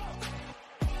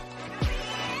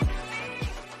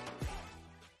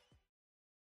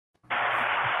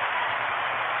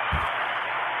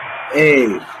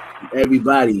 Hey,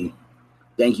 everybody.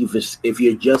 Thank you if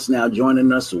you're just now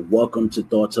joining us, welcome to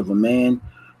Thoughts of a Man.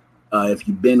 If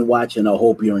you've been watching, I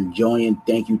hope you're enjoying.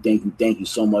 Thank you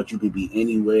so much. You could be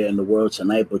anywhere in the world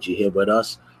tonight, but you're here with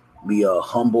us. We are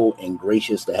humble and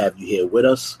gracious to have you here with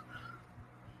us.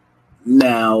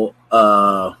 Now,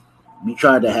 we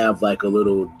tried to have like a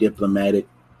little diplomatic,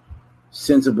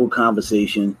 sensible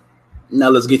conversation. Now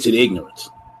let's get to the ignorance.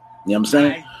 You know what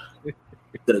I'm saying?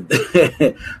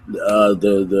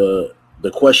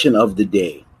 The question of the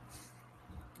day.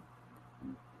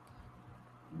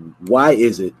 Why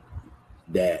is it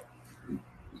that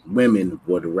women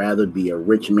would rather be a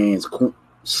rich man's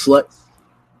slut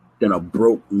than a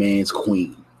broke man's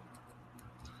queen?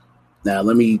 Now,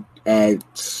 let me add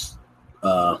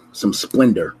some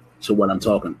splendor to what I'm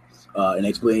talking, an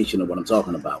explanation of what I'm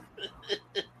talking about.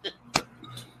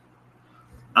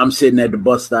 I'm sitting at the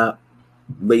bus stop,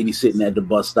 lady sitting at the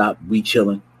bus stop, we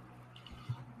chilling.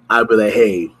 I'd be like,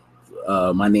 hey,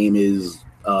 my name is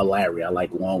Larry. I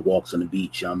like long walks on the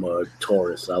beach. I'm a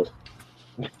tourist.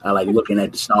 I like looking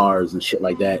at the stars and shit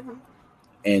like that.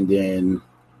 And then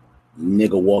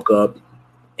nigga walk up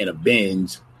in a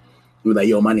Benz. You're like,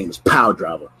 yo, my name is Power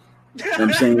Driver. You know what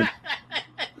I'm saying?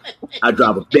 I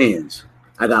drive a Benz.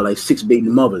 I got like 6 baby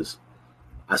mothers.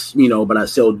 But I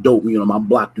sell dope. My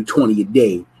block do 20 a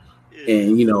day.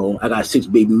 And, I got 6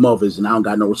 baby mothers and I don't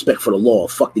got no respect for the law.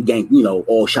 Fuck the gang,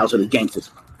 all shouts to the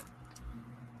gangsters.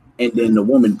 And then the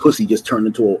woman pussy just turned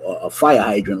into a fire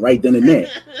hydrant right then and there.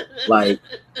 Like,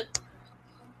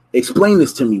 explain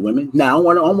this to me, women. Now, I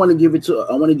want to give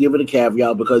it a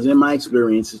caveat because in my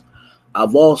experiences,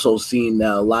 I've also seen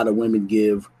that a lot of women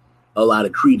give a lot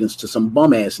of credence to some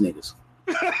bum ass niggas.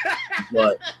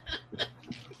 But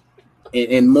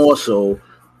and more so,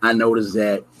 I noticed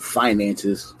that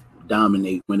finances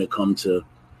dominate when it comes to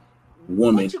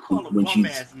women. What you call a bum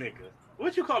ass nigga?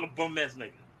 What you call a bum ass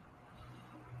nigga?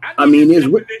 I mean, it's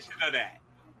definition of that.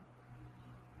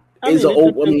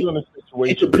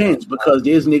 It depends because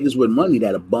there's niggas with money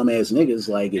that are bum ass niggas.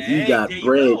 Like if you got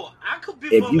bread,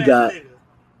 if you got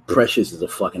Precious is a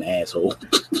fucking asshole.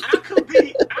 I could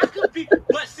be,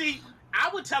 but see, I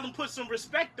would tell him put some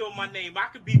respect on my name. I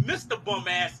could be Mr. Bum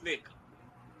Ass Nigga.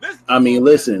 I mean,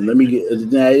 listen, let me get.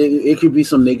 It could be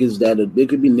some niggas it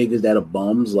could be niggas that are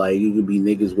bums. Like it could be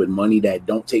niggas with money that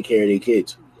don't take care of their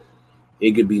kids.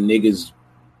 It could be niggas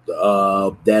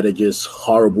that are just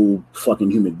horrible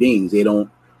fucking human beings. They don't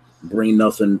bring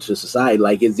nothing to society.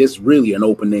 Like it's just really an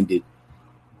open-ended.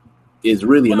 It's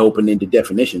really an open-ended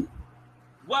definition.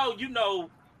 Well,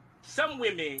 some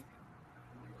women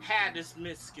had this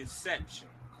misconception.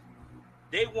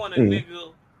 They want a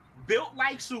nigga built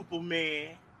like Superman,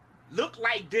 look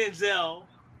like Denzel,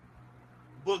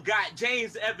 but got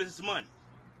James Evans money.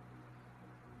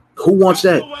 Who wants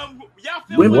that?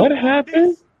 What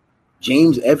happened?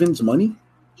 James Evans money?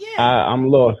 Yeah. I'm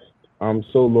lost. I'm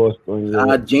so lost on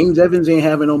you. James Evans ain't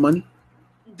having no money.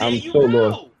 I'm so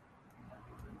lost.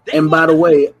 And by the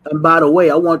way,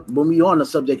 I want, when we on the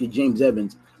subject of James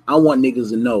Evans, I want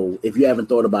niggas to know, if you haven't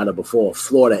thought about it before,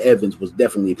 Florida Evans was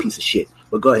definitely a piece of shit.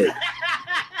 But go ahead.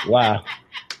 Wow.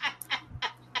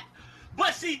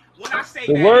 But see, when I say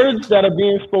the words that are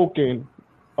being spoken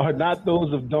are not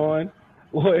those of Dawn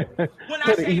or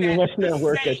the Evening Rush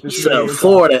Network at this time.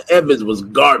 Florida Evans was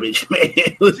garbage, man.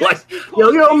 It was like, yo,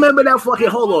 you don't remember that fucking,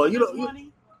 hold on.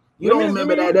 You don't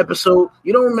remember that episode?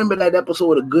 You don't remember that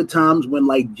episode of Good Times when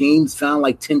like James found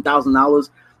like $10,000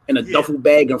 in a duffel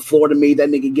bag and Florida made that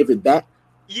nigga give it back?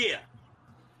 Yeah.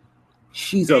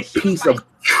 She's a piece of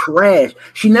trash.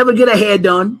 She never get her hair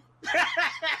done.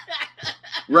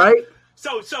 Right?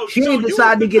 So she didn't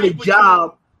decide to get a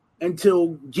job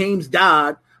until James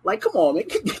died. Like, come on, man.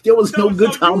 There was no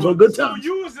Good Times on Good Times.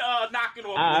 So you was knocking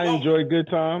off I Willona. Enjoy Good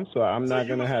Times, so I'm not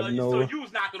going to have no... So you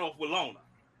was knocking off Willona.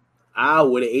 I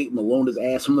would have ate Malona's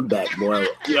ass from the back, boy.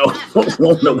 Yo,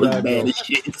 Malona was bad as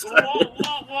shit.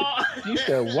 You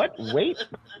said what? Wait.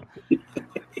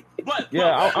 But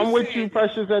I'm with you,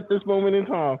 Precious, at this moment in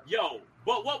time. Yo,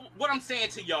 but what I'm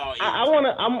saying to y'all is,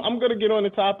 I'm gonna get on the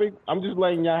topic. I'm just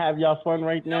letting y'all have y'all fun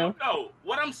right now. No,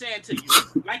 what I'm saying to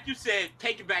you, like you said,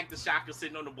 take it back to Shaka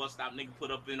sitting on the bus stop, nigga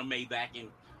put up in a Maybach and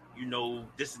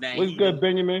this and that. What's good,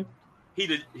 Benjamin? He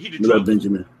the drunk.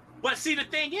 Benjamin. But see, the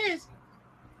thing is,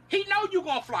 he know you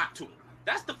gonna flock to him.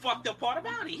 That's the fucked up part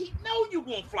about it. He know you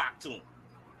gonna flock to him.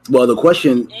 Well, the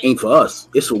question ain't for us;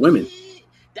 it's for women.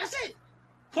 That's it.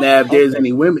 Now, if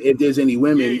there's any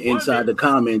women inside the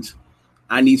comments,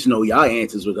 I need to know y'all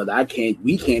answers because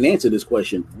we can't answer this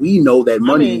question. We know that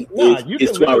money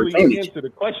is to our advantage. Answer the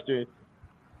question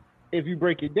if you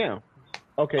break it down.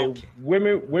 Okay.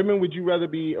 Women, would you rather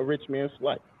be a rich man's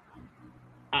slut?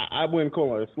 I wouldn't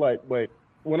call her a slut, but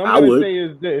what I'm going to say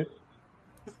is this.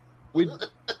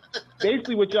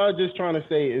 Basically, what y'all just trying to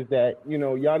say is that,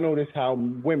 y'all notice how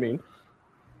women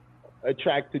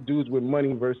attract to dudes with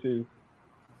money versus,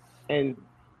 and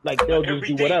like they'll just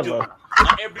do whatever. An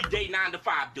everyday 9 to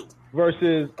 5 dude.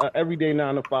 Versus an everyday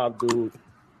 9 to 5 dude.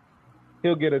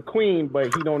 he'll get a queen,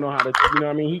 but he don't know how to, you know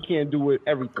what I mean? He can't do it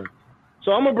everything.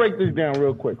 So I'm gonna break this down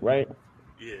real quick, right?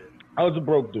 Yeah. I was a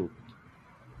broke dude.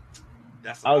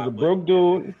 I was a broke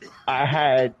dude. I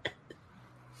had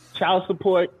child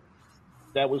support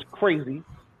that was crazy,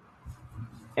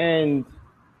 and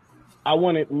I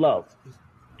wanted love.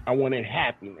 I wanted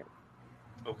happiness.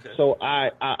 Okay. So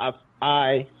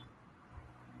I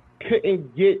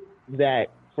couldn't get that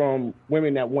from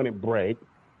women that wanted bread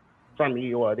from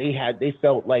me, or they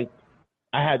felt like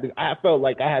I felt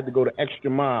like I had to go the extra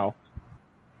mile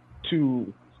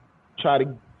to try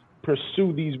to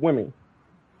pursue these women.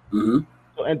 Mm-hmm.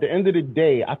 So at the end of the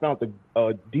day, I found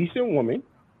a decent woman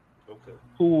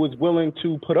who was willing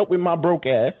to put up with my broke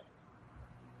ass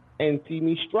and see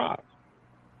me strive.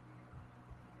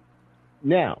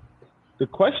 Now, the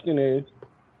question is,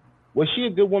 was she a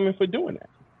good woman for doing that?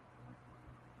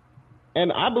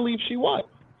 And I believe she was.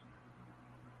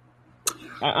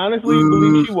 I honestly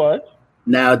believe she was.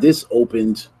 Now, this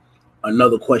opens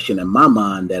another question in my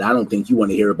mind that I don't think you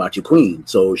want to hear about your queen.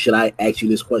 So should I ask you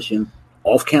this question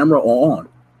off camera or on?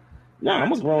 No,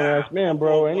 I'm a grown-ass man,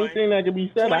 bro. Anything that can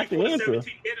be said, I can answer.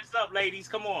 Hit us up, ladies.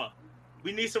 Come on.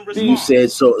 We need some response. You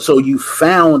said, so you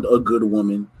found a good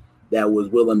woman that was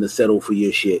willing to settle for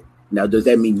your shit. Now, does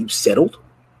that mean you settled?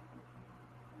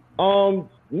 No,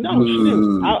 she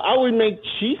didn't. I would make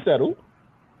she settle,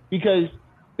 because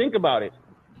think about it.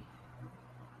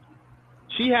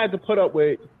 She had to put up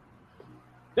with,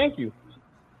 thank you.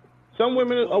 Some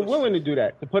women are willing to do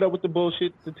that, to put up with the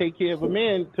bullshit, to take care of a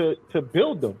man, to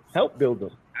build them, help build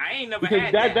them. I ain't never because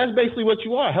had that. That's basically what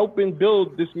you are, helping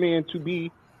build this man to be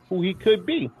who he could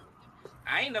be.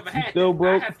 I ain't never had that. Still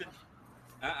broke?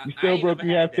 You still broke?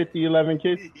 You have 50, 11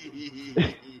 kids?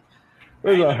 I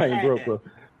ain't broke, bro.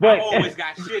 But I always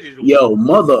got shit in the yo,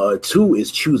 mother of two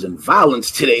is choosing violence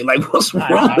today. Like, what's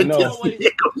wrong with this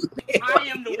nigga, I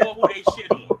am the one who they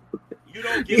shit on. You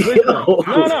don't get no,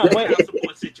 but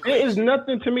there is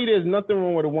nothing to me. There's nothing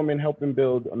wrong with a woman helping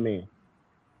build a man.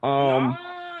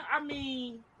 I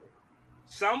mean,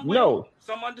 some will,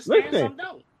 some understand, some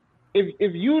don't.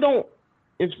 If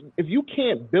you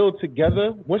can't build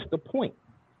together, what's the point?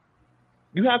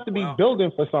 You have to be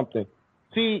building for something.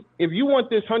 See, if you want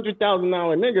this $100,000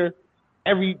 nigga,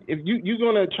 if you're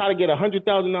gonna try to get $100,000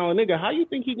 nigga, how you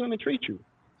think he's gonna treat you?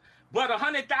 But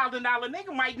 $100,000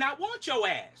 nigga might not want your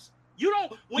ass. You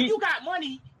don't. When you got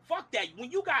money, fuck that. When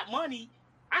you got money,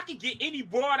 I can get any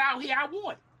broad out here I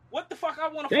want. What the fuck I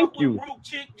want to fuck with a broke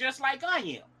chick just like I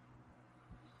am?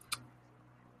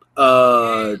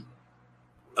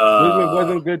 It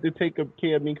wasn't good to take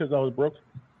care of me because I was broke.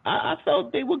 I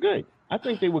felt they were good. I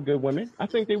think they were good women. I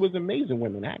think they was amazing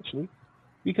women, actually,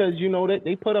 because you know that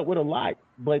they put up with a lot.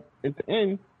 But at the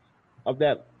end of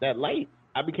that life,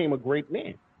 I became a great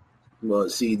man. Well,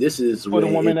 see, this is for the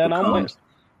woman that I'm with.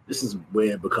 This is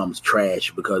where it becomes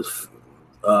trash, because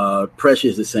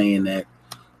Precious is saying that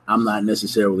I'm not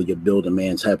necessarily a build a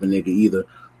man type of nigga either.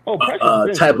 Oh,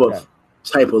 Precious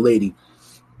type of lady,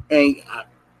 and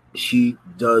she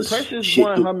does. Precious shit.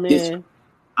 Want her man.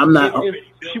 I'm not. If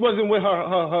she wasn't with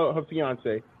her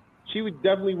fiance, she would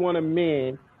definitely want a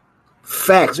man.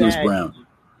 Facts, Miss Brown.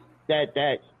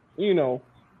 That you know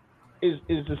is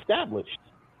established.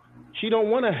 She don't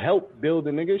want to help build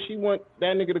a nigga. She want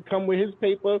that nigga to come with his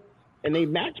paper and they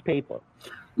match paper.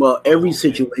 Well, every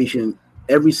situation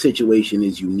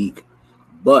is unique,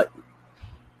 but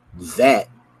that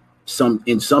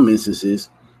in some instances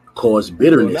cause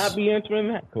bitterness. Will not be answering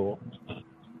that call.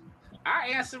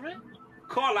 I answer it.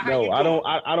 Call her. No, I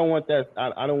don't want that.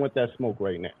 I don't want that smoke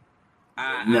right now.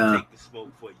 I take the smoke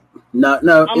for you. No,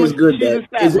 it's good that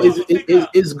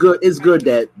it's good. It's good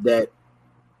that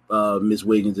Ms.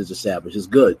 Wiggins is established. It's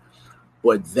good,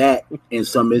 but that in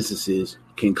some instances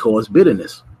can cause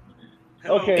bitterness.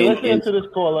 Okay, let's answer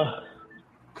this caller.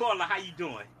 Caller, how you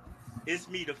doing? It's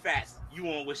me, the Fats. You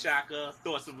on with Shaka?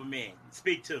 Thoughts of a Man.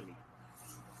 Speak to me.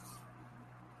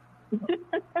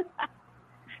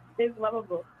 It's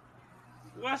lovable.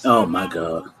 What's oh up, my mama?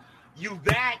 God! You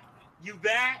back?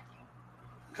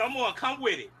 Come on, come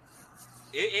with it.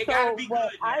 It gotta be good.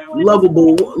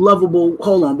 Lovable.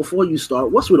 Hold on, before you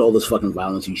start, what's with all this fucking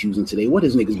violence you choosing today? What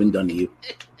has niggas been done to you?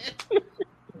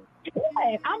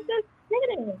 Hey, I'm just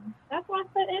kidding. That's why I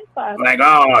said inside. Like,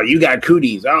 oh, you got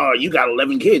cooties. Oh, you got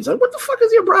 11 kids. Like, what the fuck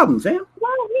is your problem, fam?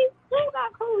 Well, he still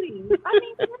got cooties. I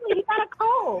mean, really, he got a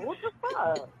cold. What the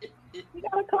fuck? He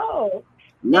got a cold.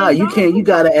 Nah, you can't. You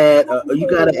gotta add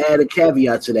a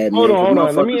caveat to that. Hold on.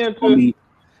 Let me answer.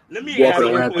 Let me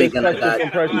walking around thinking I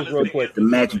got real quick. the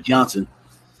Magic Johnson.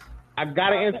 I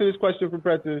gotta answer this question for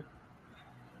Precious.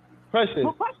 Precious,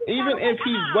 even if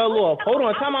he's well off, hold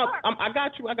on, time out. I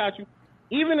got you.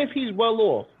 Even if he's well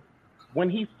off, when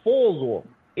he falls off,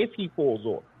 if he falls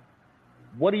off,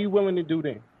 what are you willing to do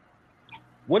then?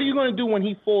 What are you going to do when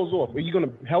he falls off? Are you going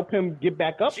to help him get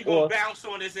back up? She going to bounce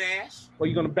on his ass. Or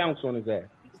you going to bounce on his ass?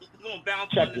 You going to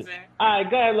bounce Check on his it. ass. All right,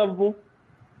 go ahead, Lovable.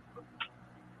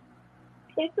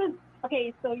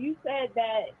 Okay, so you said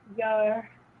that your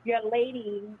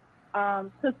lady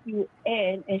took you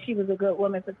in, and she was a good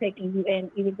woman for taking you in,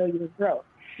 even though you was broke.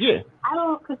 Yeah. I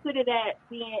don't consider that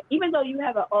being, even though you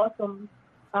have an awesome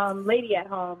lady at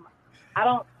home, I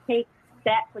don't take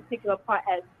that particular part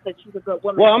as that she's a good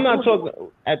woman. Well, I'm not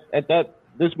talking at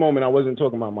this moment. I wasn't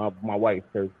talking about my wife,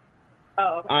 because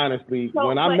honestly,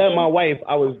 when I met my wife,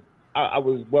 I was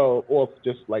well off,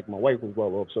 just like my wife was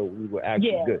well off, so we were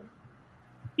actually good.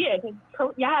 Yeah,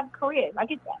 because y'all have careers. I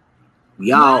get that.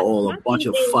 Y'all all a bunch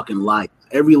of fucking liars.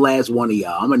 Every last one of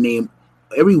y'all. I'm gonna name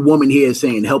every woman here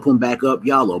saying help him back up.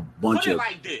 Y'all a bunch of.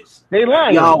 Like this. They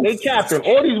lying. Y'all, they capping.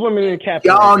 All these women in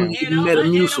capping. Y'all need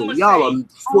Metamucil. Y'all are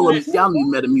full of. Y'all need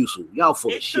Metamucil. Y'all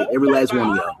full of shit. Every last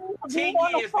one of y'all. 10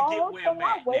 years to get where I'm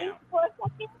at now.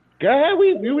 Go ahead.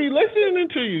 We listening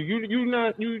to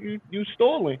you. You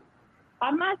stalling.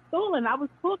 I'm not stalling. I was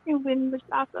talking with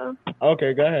Mashaka.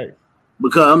 Okay, go ahead.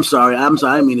 Because I'm sorry. I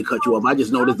didn't mean to cut you off. I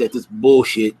just noticed that this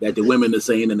bullshit that the women are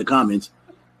saying in the comments.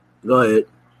 Go ahead.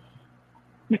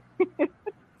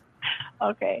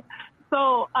 Okay.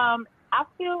 So I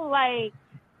feel like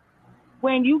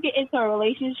when you get into a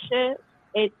relationship,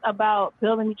 it's about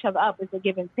building each other up. It's a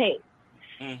give and take.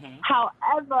 Mm-hmm.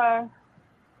 However,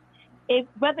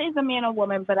 whether it's a man or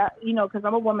woman, but because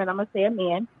I'm a woman, I'm gonna say a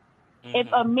man.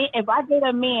 Mm-hmm. If I date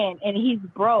a man and he's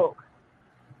broke,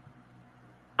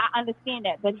 I understand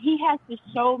that, but he has to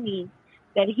show me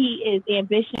that he is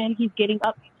ambitious. He's getting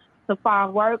up to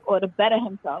find work or to better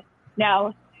himself.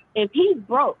 Now, if he's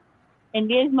broke and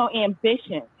there's no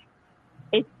ambition,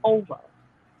 it's over.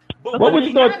 Hold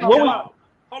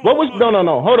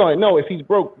on. No, if he's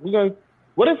broke,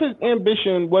 what if his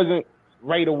ambition wasn't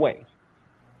right away?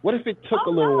 What if it took a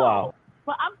little while?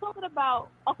 But I'm talking about,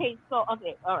 all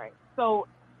right. So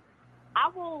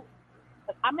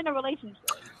I'm in a relationship.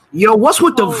 Yo, what's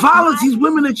with the violence these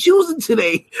women are choosing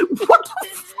today? What the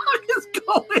fuck is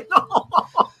going on?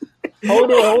 Hold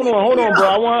on, bro.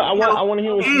 I want to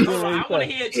hear what you're doing. I want to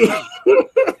hear it.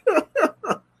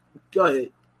 Go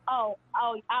ahead.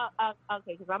 Okay,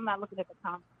 because I'm not looking at the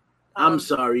comments. I'm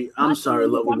sorry,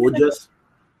 Lovable. Just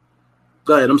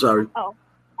go ahead. I'm sorry. Oh,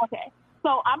 okay.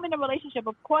 So I'm in a relationship.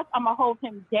 Of course, I'm gonna hold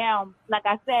him down. Like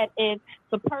I said, if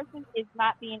the person is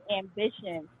not being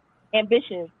ambitious, and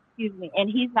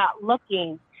he's not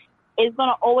looking, it's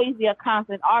gonna always be a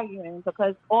constant argument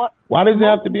because. Why does it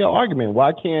have to be an argument?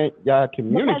 Why can't y'all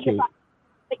communicate?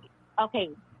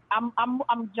 Okay, I'm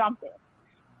jumping.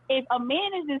 If a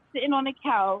man is just sitting on the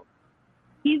couch,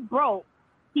 he's broke,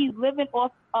 he's living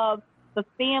off of the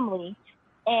family,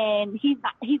 and he's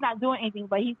not doing anything,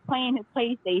 but he's playing his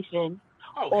PlayStation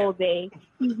all day.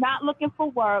 He's not looking for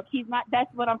work.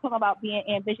 That's what I'm talking about, being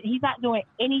ambitious. He's not doing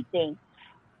anything.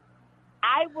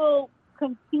 I will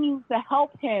continue to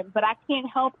help him, but I can't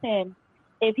help him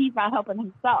if he's not helping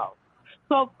himself.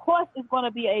 So of course it's going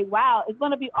to be it's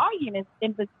going to be arguments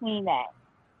in between that.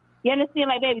 You understand?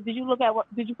 Like, baby, did you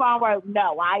find work?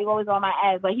 No, why are you always on my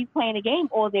ass? But he's playing a game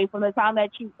all day from the time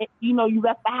that you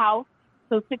left the house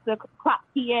till 6 o'clock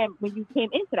p.m. when you came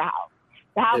into the house.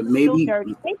 The house is still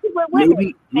dirty.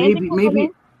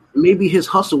 Maybe his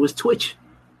hustle was Twitch.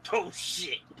 Oh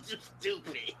shit, you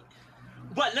stupid.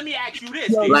 But let me ask you this: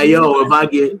 like, yo, if I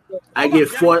get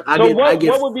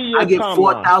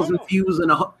 4,000 views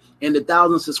and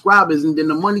 1,000 subscribers, and then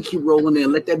the money keep rolling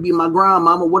in. Let that be my grind,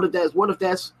 mama. What if that's?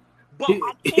 But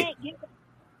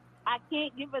I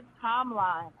can't give a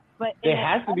timeline. But there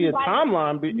has to be a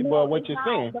timeline. Well, what you're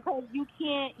saying, because you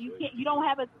don't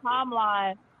have a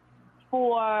timeline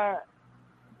for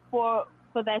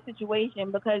that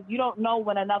situation because you don't know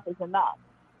when enough is enough.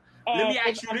 And let me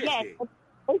ask you this.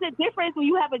 It's a difference when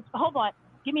you have hold on,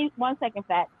 give me 1 second,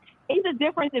 Fat. It's a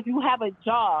difference if you have a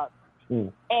job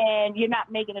and you're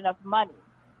not making enough money.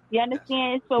 You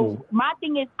understand? So my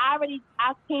thing is, I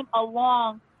came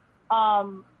along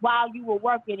while you were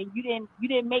working and you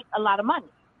didn't make a lot of money.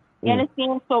 You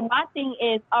understand? So my thing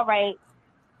is, all right,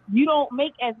 you don't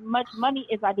make as much money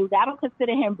as I do. I don't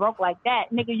consider him broke like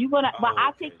that. Nigga, but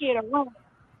I take care of the rent.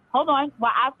 Hold on.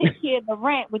 Well, I take care of the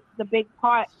rent, which is a big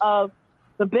part of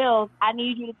the bills. I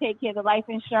need you to take care of the life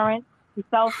insurance, the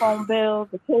cell phone bill,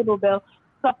 the cable bill,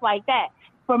 stuff like that.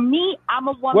 For me, I'm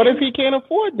a woman. What if he can't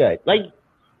afford that? Like,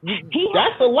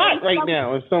 that's a lot right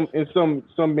now in some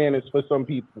manners for some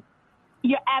people.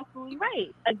 You're absolutely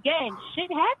right. Again,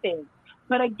 shit happens.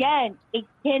 But again, it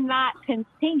cannot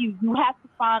continue. You have to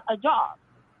find a job.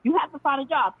 You have to find a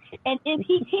job. And if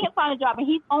he can't find a job, and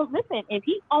if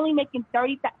he's only making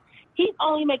he's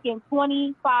only making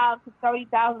 $25,000 to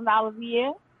 $30,000 a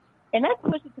year, and let's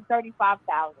push it to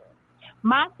 $35,000.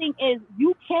 My thing is,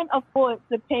 you can afford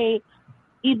to pay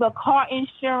either car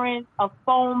insurance, a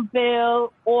phone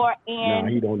bill, or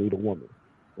he don't need a woman.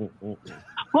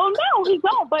 Well, no, he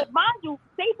don't. But mind you,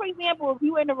 say for example, if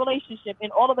you were in a relationship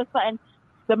and all of a sudden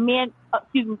the man,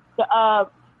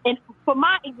 and for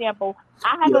my example,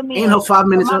 I have a man. Ain't her 5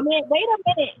 minutes up? Wait a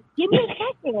minute, give me a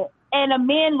second. And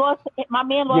my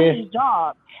man lost his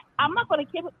job. I'm not going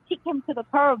to kick him to the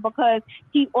curb because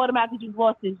he automatically just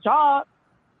lost his job.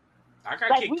 I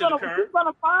got kicked to the curb. He's going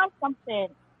to find something.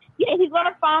 Yeah, he's going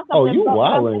to find something. Oh, you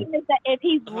wildin'. That if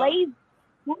he's lazy.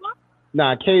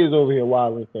 Nah, Kay is over here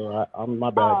wilding, so I'm my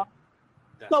bad.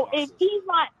 So if he's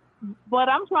not, what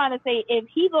I'm trying to say, if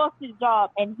he lost his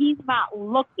job and he's not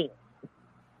looking,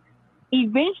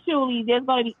 eventually there's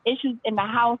going to be issues in the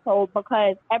household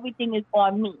because everything is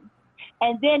on me.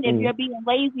 And then if you're being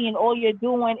lazy and all you're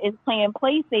doing is playing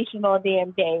PlayStation all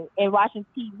damn day and watching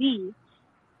TV,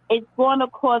 it's going to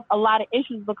cause a lot of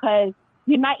issues because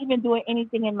you're not even doing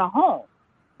anything in the home.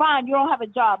 Fine, you don't have a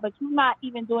job, but you're not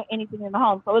even doing anything in the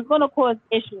home. So it's going to cause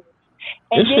issues.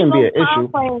 And this shouldn't be an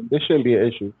issue. This shouldn't be an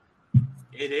issue.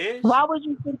 It is. Why would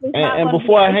you think it's not? And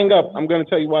before I hang up, I'm going to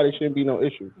tell you why there shouldn't be no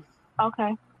issue.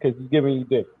 Okay. Because he's giving you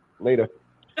dick later.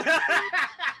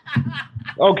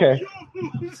 Okay.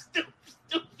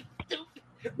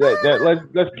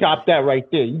 Let's chop that right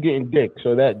there. You getting dick,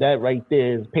 so that right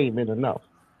there is payment enough.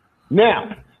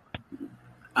 Now,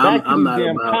 back to these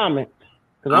damn comments.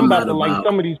 Because I'm about to like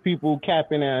some of these people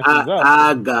capping asses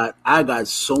up. I got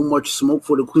so much smoke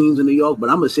for the Queens of New York, but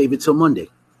I'm gonna save it till Monday.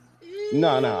 No,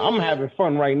 I'm having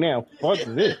fun right now. Fuck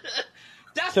this.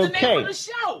 That's the name of the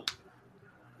show.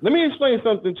 Let me explain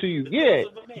something to you. Yeah,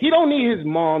 he don't need his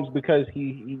moms because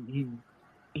he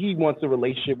wants a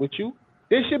relationship with you.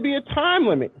 There should be a time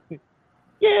limit.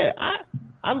 Yeah,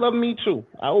 I love me too.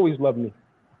 I always love me.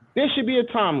 There should be a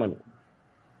time limit.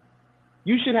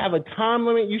 You should have a time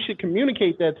limit. You should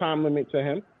communicate that time limit to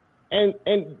him. And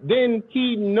then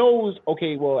he knows,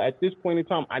 okay, well, at this point in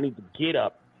time, I need to get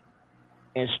up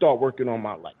and start working on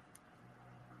my life.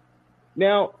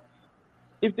 Now,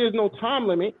 if there's no time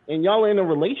limit and y'all are in a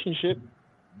relationship,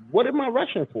 what am I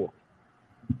rushing for?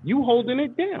 You holding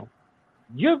it down.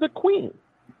 You're the queen.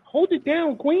 Hold it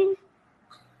down, queen.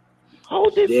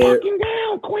 Hold it fucking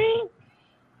down, queen.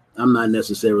 I'm not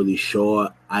necessarily sure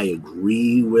I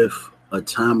agree with a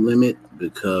time limit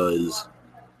because,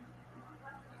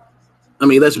 I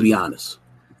mean, let's be honest.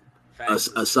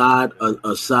 Aside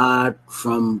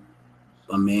from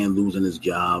a man losing his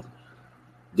job,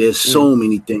 there's so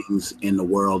many things in the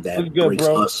world that breaks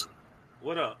us.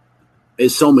 What up?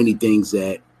 There's so many things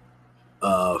that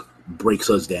breaks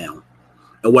us down.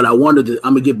 And what I wanted to,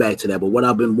 I'm gonna get back to that, but what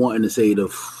I've been wanting to say to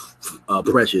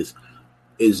Precious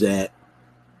is that,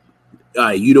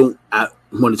 I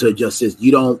wanted to adjust this.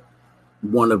 You don't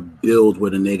want to build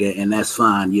with a nigga, and that's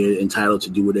fine. You're entitled to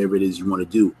do whatever it is you want to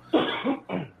do.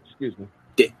 Excuse me.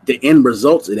 The end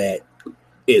result of that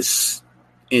is,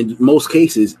 in most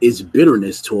cases, is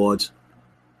bitterness towards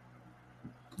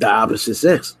the opposite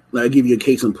sex. I'll give you a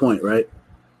case in point, right?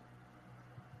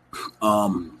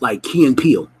 Like Key and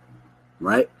Peele,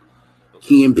 right?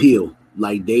 Key and Peele,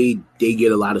 like they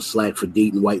get a lot of slack for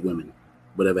dating white women,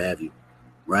 whatever have you,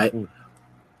 right?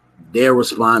 Their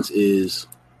response is,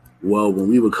 well, when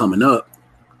we were coming up,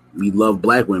 we loved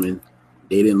black women.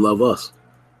 They didn't love us.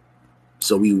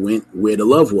 So we went where the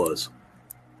love was.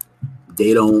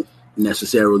 They don't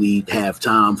necessarily have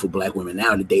time for black women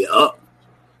now that they up.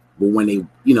 But when they,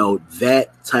 that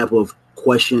type of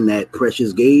question that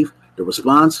Precious gave, the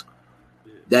response,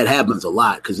 that happens a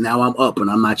lot because now I'm up and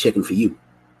I'm not checking for you.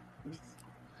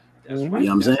 That's right. You know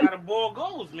what I'm saying? That's how the ball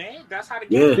goes, man. That's how the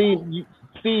game goes.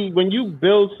 See, when you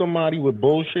build somebody with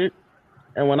bullshit,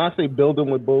 and when I say build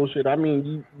them with bullshit, I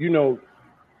mean,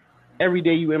 every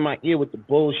day you in my ear with the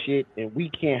bullshit and we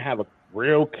can't have a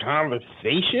real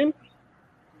conversation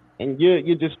and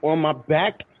you're just on my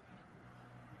back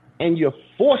and you're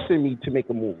forcing me to make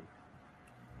a move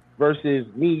versus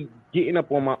me getting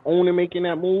up on my own and making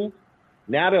that move.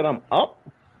 Now that I'm up,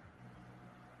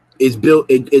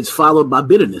 it's followed by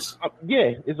bitterness.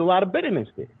 Yeah, there's a lot of bitterness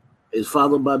there. It's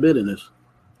followed by bitterness.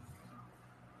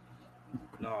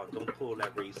 No, don't pull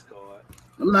that race card.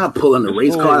 I'm not pulling the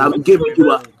race card.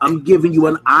 I'm giving you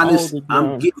an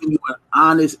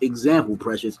honest example,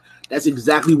 Precious. That's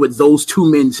exactly what those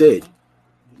two men said.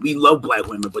 We love black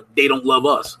women, but they don't love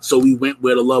us. So we went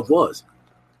where the love was.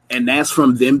 And that's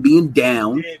from them being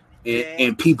down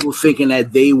and people thinking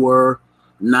that they were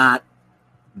not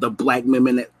the black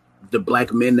men that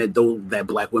that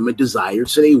black women desired.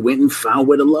 So they went and found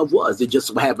where the love was. It just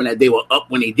so happened that they were up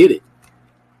when they did it.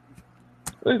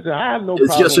 Listen, I have no It's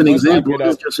problem. just an example.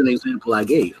 It's just an example I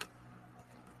gave.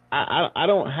 I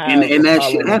don't have and that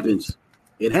shit happens.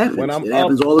 It happens. When I'm it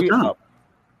happens all the time. Up.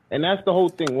 And that's the whole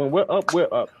thing. When we're up,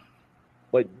 we're up.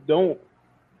 But don't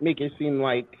make it seem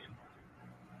like,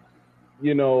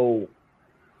 you know,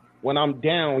 when I'm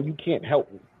down, you can't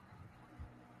help me.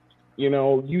 You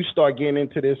know, you start getting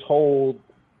into this whole,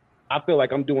 I feel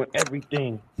like I'm doing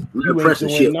everything. You ain't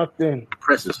doing nothing.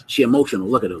 Precious. She emotional.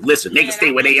 Look at her. Listen, niggas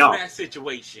stay where they are. That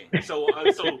situation. So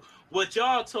what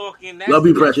y'all talking, that's Love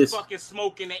you, Precious. Fucking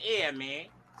smoke in the air, man.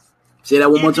 Say that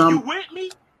one more time. You with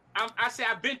me? I say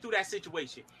I've been through that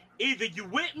situation. Either you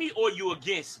with me or you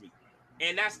against me.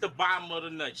 And that's the bottom of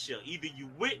the nutshell. Either you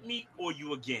with me or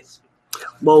you against me.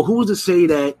 Well, who's to say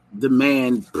that the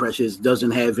man, Precious,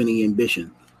 doesn't have any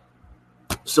ambition?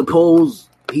 Suppose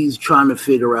he's trying to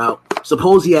figure out,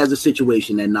 suppose he has a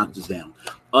situation that knocks us down.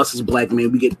 Us as black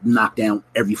men, we get knocked down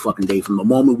every fucking day from the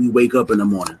moment we wake up in the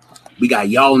morning. We got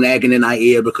y'all nagging in our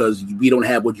ear because we don't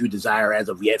have what you desire as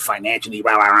of yet financially.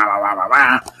 Rah, rah, rah, rah, rah,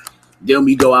 rah. Then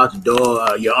we go out the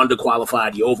door, you're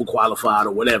underqualified, you're overqualified,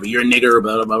 or whatever. You're a nigger,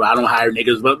 blah, blah, blah. I don't hire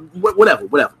niggers, but whatever.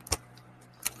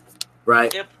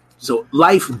 Right? Yep. So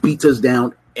life beats us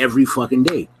down every fucking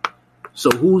day.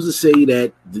 So who's to say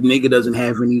that the nigga doesn't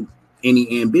have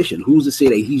any ambition? Who's to say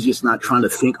that he's just not trying to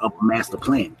think up a master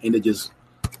plan and it's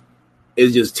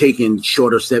just taking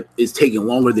shorter step, it's taking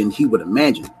longer than he would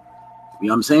imagine. You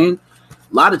know what I'm saying?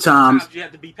 A lot of times you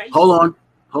have to be patient. Hold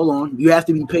on. You have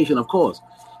to be patient, of course.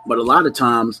 But a lot of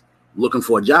times, looking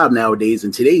for a job nowadays,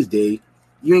 in today's day,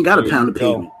 you ain't got to pound the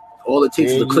pavement. All it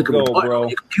takes is a click of a button on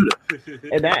your computer.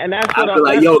 And that's what I feel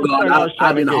like, yo, God,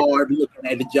 I've been hard looking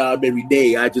at the job every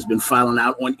day. I've just been filing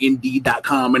out on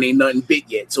Indeed.com and ain't nothing bit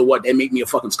yet. So what, that make me a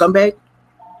fucking scumbag?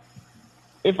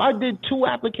 If I did 2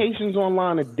 applications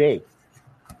online a day,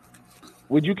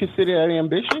 would you consider that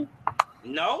ambition?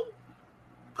 No.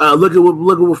 Look at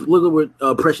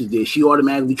what Precious did. She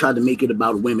automatically tried to make it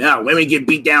about women. Women get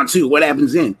beat down too. What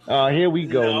happens then? Here we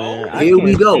go, man. Here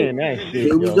we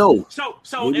go. So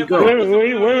if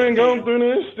women go through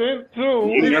this shit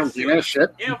too.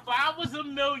 If I was a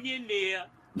millionaire,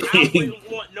 I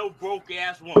wouldn't want no broke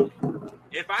ass woman.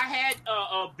 If I had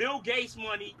Bill Gates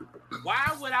money,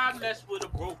 why would I mess with a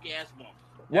broke ass woman?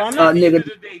 Why not, nigga?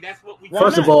 That's what we.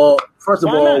 First of all,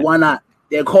 why not?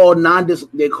 They're called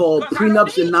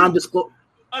prenups and non-disclosure.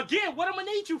 Again, what am I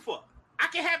need you for? I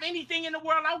can have anything in the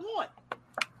world I want.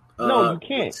 No, you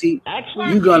can't. See,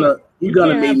 actually, you're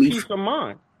gonna make me peace of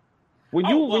mind. When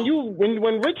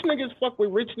rich niggas fuck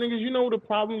with rich niggas, you know the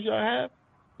problems y'all have.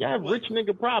 Y'all have rich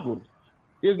nigga problems.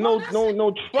 There's no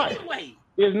trust. Anyway.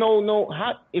 There's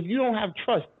no if you don't have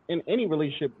trust in any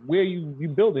relationship, where you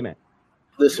building at?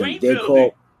 Listen, they're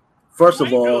called. First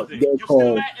of all, they're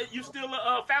called. You still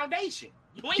a foundation.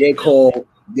 They're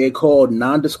called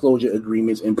non-disclosure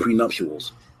agreements and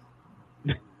prenuptials.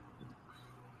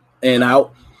 And I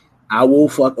will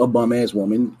fuck a bum ass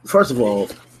woman. First of all,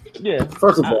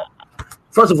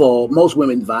 most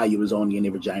women's value is only in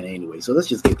their vagina anyway. So let's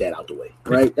just get that out the way,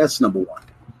 right? That's number one.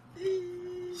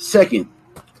 Second,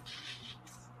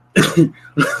 let's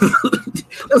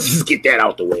just get that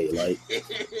out the way, like.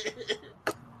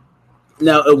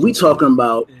 Now, if we talking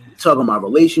about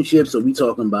relationships, or we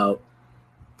talking about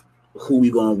who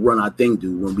we gonna run our thing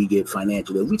do when we get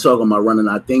financial? If we talking about running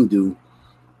our thing do,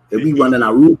 if we running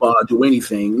our rhubarb do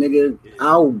anything, nigga,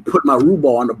 I'll put my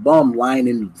rhubarb on the bum lying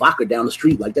in vodka down the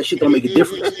street. Like that shit don't make a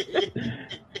difference.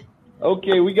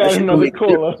 Okay, we got another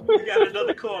caller.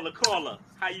 Caller.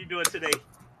 How you doing today?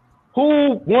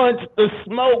 Who wants to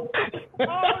smoke?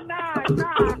 Oh, nah.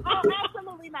 Oh,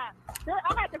 absolutely not.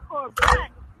 I had to call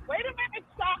back. Wait a minute,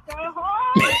 Shaka.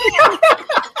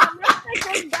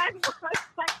 Listen back for a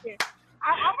second.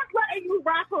 I'm letting you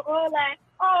rock with all that.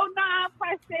 Oh, nah,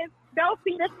 Precious. Don't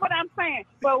see, that's what I'm saying.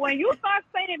 But when you start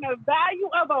saying the value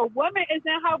of a woman is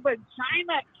in her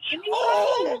vagina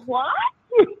anyway, what?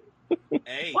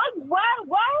 Hey.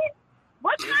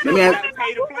 What kind of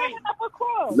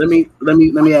Let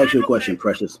me ask you a question,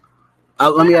 Precious.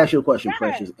 Let me ask you a question,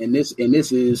 Precious. And this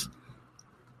is,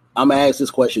 I'm gonna ask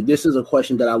this question. This is a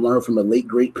question that I learned from the late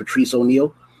great Patrice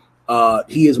O'Neal.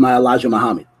 He is my Elijah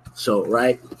Muhammad. So,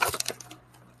 right,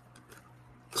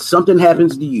 something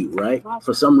happens to you, right?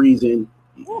 For some reason,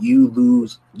 you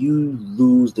lose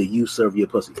the use of your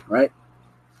pussy, right?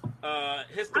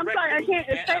 hysterectomy. I'm sorry, I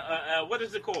can't. What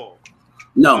is it called?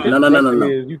 No.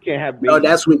 You can't have babies. No,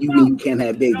 that's when you can't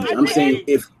have babies. I'm saying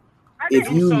if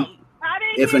you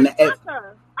because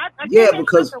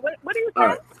what do you all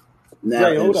right now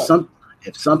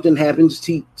if something happens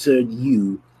to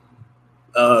you,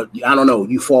 I don't know,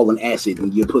 you fall in acid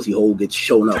and your pussy hole gets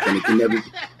shown up and it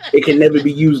can never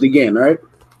be used again, right?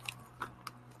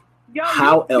 Yo,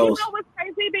 how you else? You know what's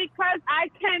crazy? Because I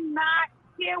cannot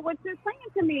hear what you're saying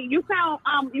to me. You sound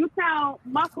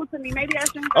muffled to me. Maybe I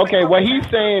shouldn't. Okay, what he's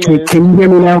saying is. Can you hear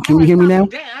me now? Can you hear me now?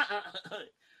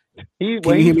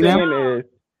 What he's saying is.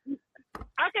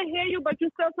 I can hear you, but you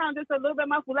still sound just a little bit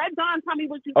muffled. Let Don tell me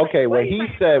what you. Okay, what he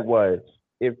said was,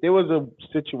 if there was a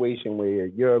situation where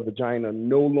your vagina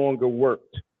no longer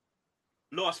worked,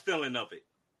 lost feeling of it.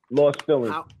 Lost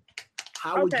feeling.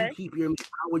 How would you keep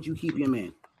your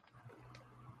man?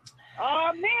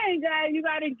 Oh man, you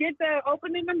gotta get the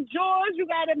opening them jaws. You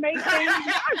gotta make things.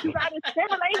 You gotta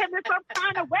stimulate him in some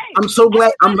kind of way. I'm so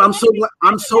glad. I'm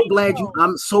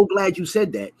so glad you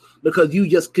said that, because you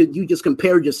just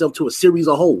compared yourself to a series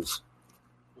of holes.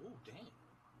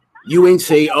 You ain't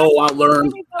say, "Oh, I'll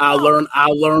learn how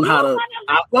to."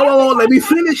 Whoa, let me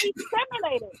finish.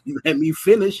 Let me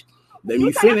finish. I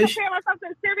compare myself to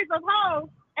a series of holes.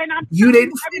 And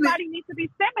everybody needs to be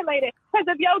stimulated, because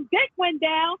if your dick went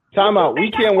down. Time out.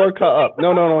 We can't work her up.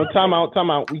 No. Time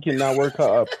out. We cannot work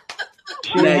her up.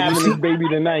 She ain't having this baby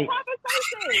tonight.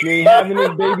 She ain't having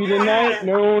this baby tonight.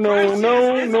 No.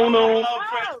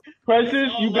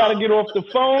 Precious, you gotta get off the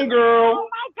phone, girl. Oh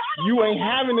my God, you ain't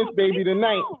having this baby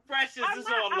tonight. Precious, it's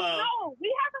all love.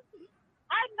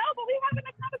 I know, but we having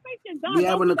a conversation. We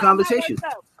having a conversation.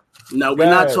 No, we're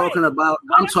not talking about.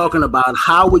 I'm talking about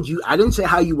how would you? I didn't say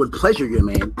how you would pleasure your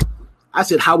man. I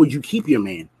said how would you keep your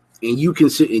man? And you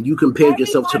compared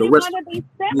yourself to the rest.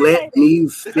 Let me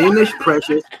finish,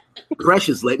 Precious.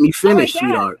 Precious, let me finish,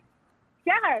 sweetheart.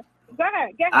 Go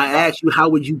ahead. I asked you how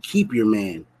would you keep your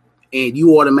man, and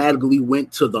you automatically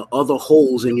went to the other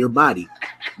holes in your body.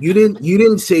 You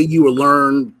didn't say you would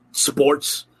learn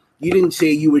sports. You didn't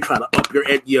say you would try to up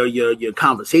your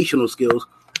conversational skills.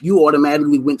 You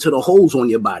automatically went to the holes on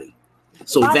your body.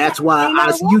 So that's why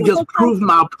you just proved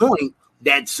my point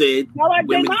that said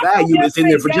women's value is in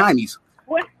their vaginas.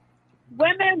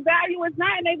 Women's value is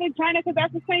not in their vagina, because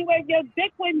that's the same way if your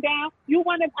dick went down.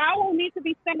 I will need to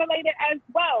be stimulated as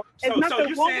well. It's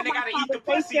nothing wrong with my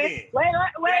conversation. Wait.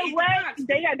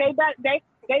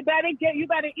 They better you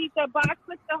better eat the box,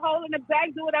 click the hole in the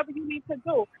bag, do whatever you need to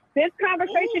do. This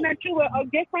conversation that you will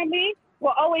get from me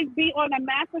will always be on a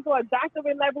master's or a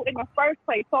doctorate level in the first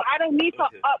place. So I don't need to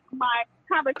up my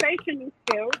conversational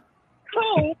skills.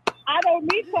 Two, I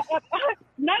don't need to up.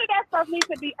 None of that stuff needs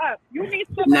to be up. You need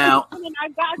to now,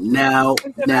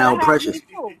 Precious.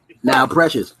 Now,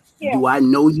 Precious. Yeah. Do I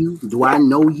know you? Do I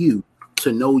know you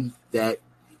to know that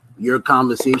your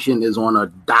conversation is on a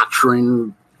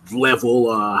doctrine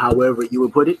level, however you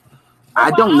would put it?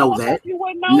 I don't know that.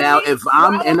 Now, if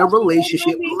I'm in a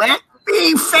relationship, let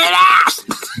me finish.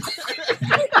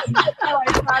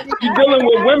 You're dealing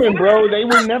with women, bro. They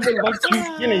will never let you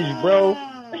finish, bro.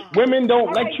 Women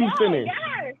don't let you finish.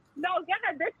 No, go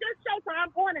ahead. This is your show, so I'm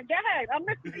on it. Go ahead. I'm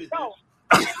listening. Go.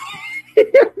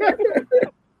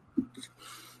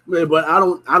 But I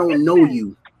don't know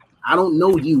you. I don't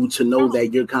know you to know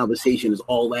that your conversation is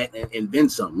all that and then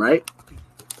some, right?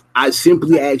 I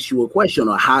simply asked you a question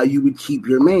on how you would keep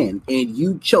your man, and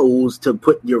you chose to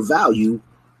put your value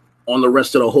on the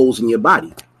rest of the holes in your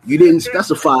body. You didn't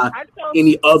specify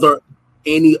any other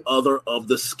of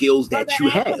the skills that you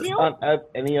have.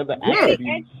 Any other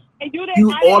attributes?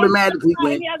 You automatically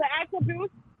went. Any other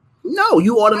attributes? No,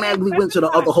 you automatically went to the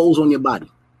other holes on your body.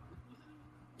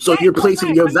 So you're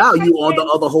placing your value on the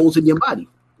other holes in your body.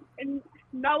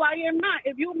 No, I am not.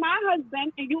 If you my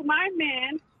husband and you my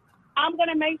man, I'm going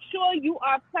to make sure you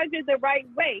are pleasured the right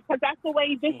way, because that's the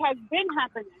way this has been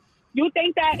happening. You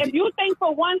think that if you think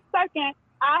for 1 second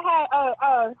I had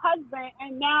a husband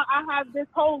and now I have this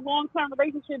whole long-term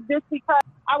relationship just because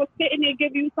I was sitting there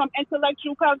giving you some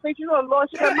intellectual conversation, you would have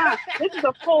lost your mind. This is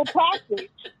a full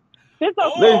package. This is a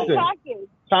full package.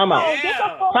 Time out.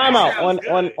 Time out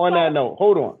on that note.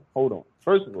 Hold on.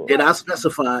 First of all, did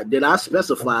I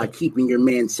specify keeping your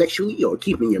man sexually or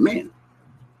keeping your man?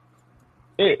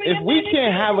 If we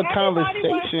can't have a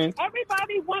conversation,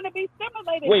 everybody want to be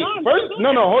stimulated. Wait, Don, first,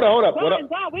 no, hold up.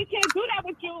 Don, we can't do that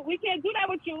with you. We can't do that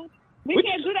with you. Because we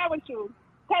can't do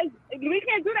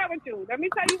that with you. Let me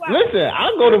tell you why. Listen,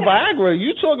 I'll go to Viagra.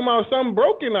 You talking about something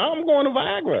broken? I'm going to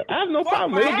Viagra. I have no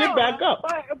problem. It'll get back up.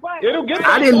 It'll get.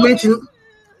 I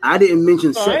didn't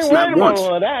mention sex not once.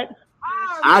 Oh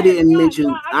I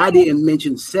didn't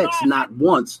mention sex not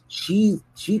once. She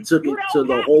took it to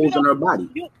the holes in her body.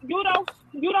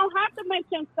 You don't have to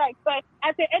mention sex, but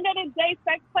at the end of the day,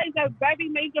 sex plays a very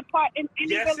major part in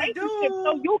any relationship.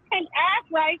 So you can act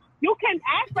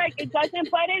like it doesn't,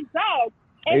 but it does.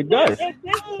 It does.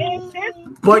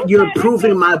 But you're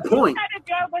proving my point.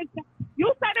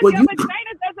 You said if your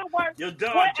vagina doesn't work, you're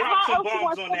done. Drop some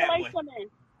bombs on that one.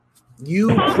 You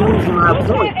prove my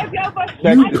point.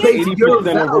 You place your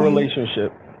value. Of a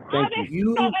relationship. Thank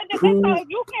you. So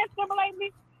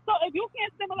if you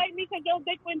can't stimulate me, because your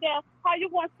dick went down, how you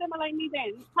going to stimulate me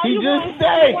then? He just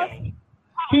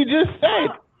said.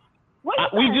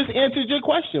 We just answered your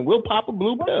question. We'll pop a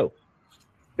blue pill.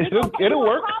 It'll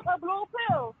work. Pop a blue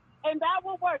pill, and that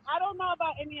will work. I don't know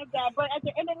about any of that, but at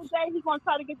the end of the day, he's going to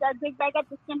try to get that dick back up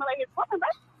to stimulate his woman,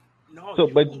 right? No, so,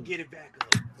 but get it back up.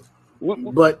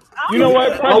 But you know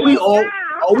what? Are we all? At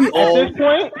this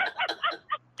point?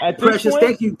 Precious,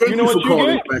 thank you for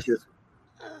calling, Precious.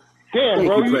 Damn,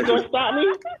 bro, you gonna stop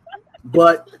me?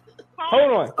 But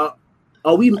hold on.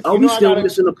 Are we still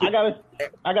missing a?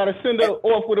 I gotta send her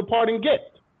off with a parting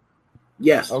gift.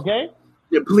 Yes. Okay.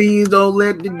 Yeah, please don't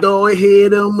let the door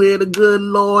hit him with the good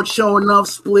Lord showing enough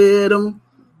split him.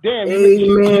 Damn,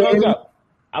 you hung up.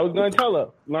 I was gonna tell her,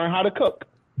 learn how to cook.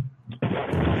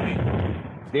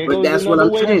 But that's what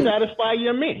I'm saying. To satisfy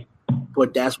your man.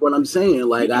 But that's what I'm saying.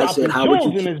 Like I said, how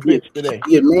would you treat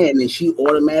your man? And she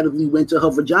automatically went to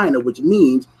her vagina, which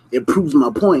means it proves my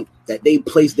point that they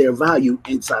place their value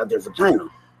inside their vagina.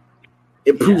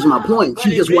 It proves my point.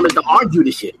 She just wanted to argue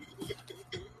the shit.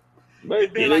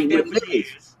 But like that for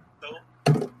years.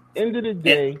 End of the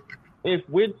day, if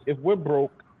we're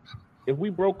broke, if we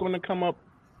broke on the come up,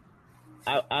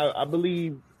 I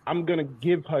believe I'm gonna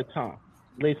give her time.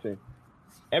 Listen,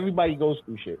 everybody goes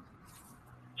through shit.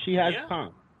 She has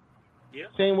time. Yeah.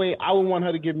 Same way I would want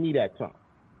her to give me that time.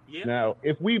 Yeah. Now,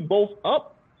 if we both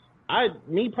up,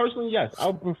 me personally, yes, I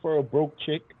would prefer a broke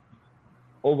chick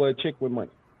over a chick with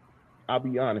money. I'll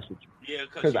be honest with you. Yeah,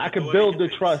 because I could build the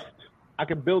trust. I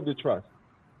could build the trust.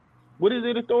 What is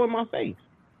it to throw in my face?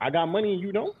 I got money and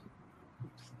you don't?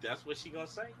 That's what she gonna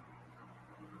say.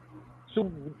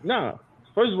 So, nah.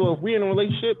 First of all, if we're in a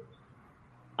relationship,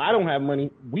 I don't have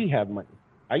money. We have money.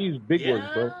 I use big words,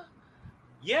 bro.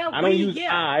 Yeah, I don't use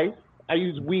I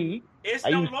use we. It's I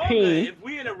no use longer, team. if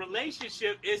we're in a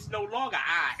relationship, it's no longer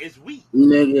I, it's we.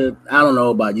 Nigga, I don't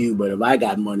know about you, but if I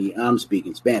got money, I'm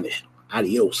speaking Spanish.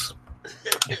 Adios.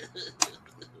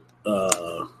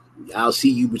 I'll see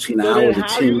you between the hours of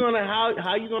 10.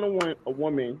 How you gonna want a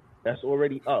woman that's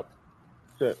already up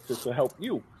to help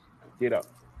you get up?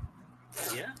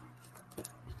 Yeah.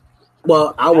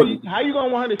 Well, I would. How you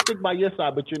gonna want her to stick by your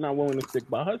side, but you're not willing to stick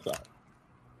by her side?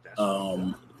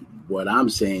 What I'm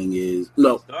saying is,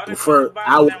 look, I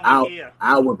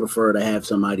would prefer to have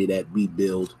somebody that we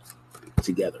build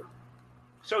together.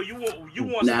 So you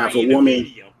want now, somebody in the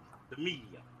medium.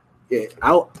 Yeah,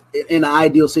 in an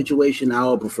ideal situation, I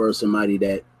would prefer somebody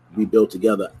that we build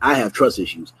together. I have trust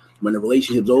issues. When the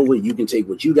relationship's over, you can take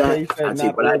what you got. I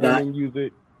take what I got. And use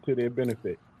it to their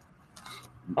benefit.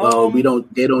 They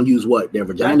don't use what? Their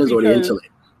vaginas or their intellect?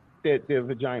 Their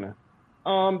vagina.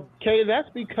 Kay, that's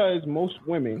because most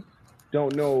women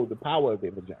don't know the power of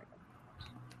their vagina.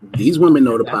 These women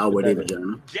know the power of their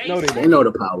vagina. No, they know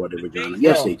the power of their vagina.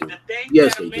 Yes, they do.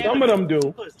 Yes, they do. Some of them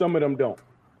do. Some of them don't.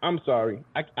 I'm sorry.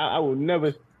 I will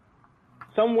never.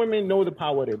 Some women know the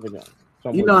power of their vagina.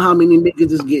 You know how many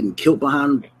niggas is getting killed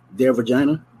behind their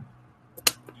vagina?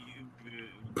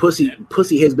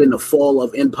 Pussy has been the fall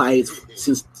of empires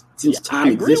since time existed. I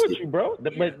agree with you, bro.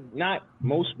 But not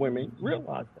most women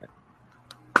realize that.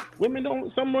 Women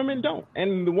don't. Some women don't,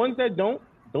 and the ones that don't,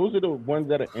 those are the ones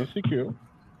that are insecure.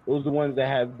 Those are the ones that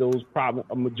have those problems.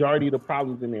 A majority of the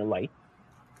problems in their life.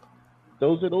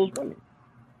 Those are those women.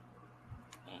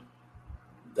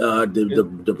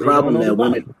 The problem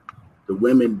that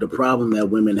the problem that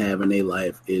women have in their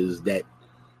life is that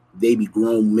they be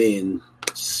grown men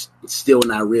still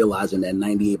not realizing that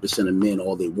 98% of men,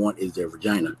 all they want is their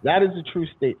vagina. That is a true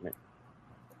statement.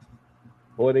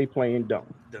 Or they playing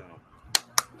dumb.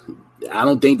 I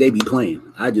don't think they be playing.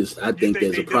 I think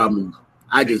there's a problem.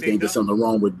 I just think there's something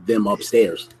wrong with them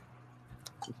upstairs.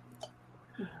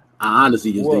 I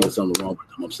honestly just think there's something wrong with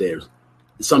them upstairs.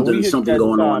 Something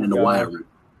going on in the wiring.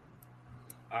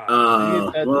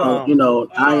 Well,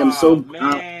 I am so,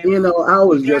 I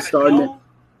was just starting.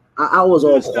 I was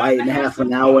all quiet in half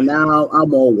an hour. Now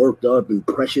I'm all worked up and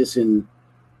precious and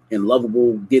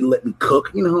lovable. Didn't let me cook,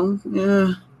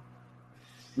 Yeah.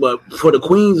 But for the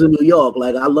queens of New York,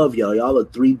 like I love y'all. Y'all are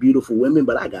 3 beautiful women,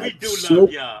 but I got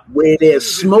smoke. Where there's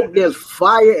smoke, there's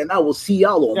fire, and I will see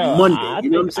y'all on Monday. You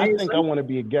know what I'm saying? I think I want to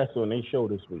be a guest on their show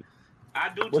this week. I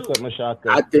do too. What's up, Mashaka?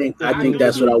 I think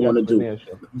that's what I want to do.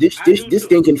 This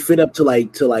thing can fit up to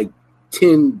like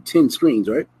 10 screens,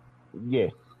 right? Yeah.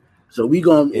 So we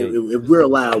gonna if we're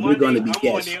allowed, we're gonna be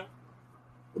guests.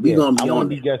 We're gonna be on.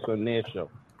 Be guests on their show.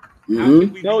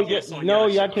 Mm-hmm. No,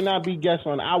 y'all cannot be guests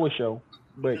on our show.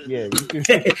 But yeah, you can.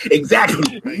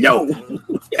 Exactly. No.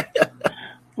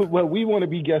 But we want to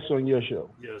be guests on your show.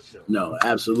 No,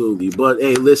 absolutely. But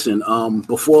hey, listen.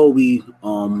 Before we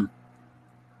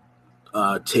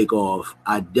take off,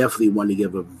 I definitely want to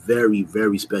give a very,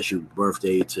 very special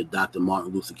birthday to Dr.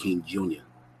 Martin Luther King Jr.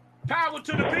 Power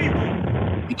to the people.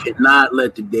 We cannot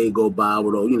let the day go by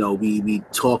without, we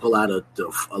talk a lot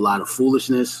of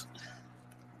foolishness,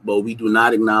 but we do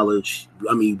not acknowledge.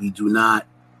 We do not,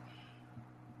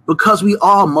 because we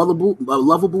are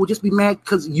lovable. Just be mad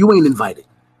because you ain't invited.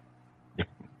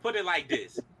 Put it like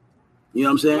this. You know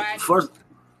what I'm saying? First,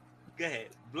 go ahead.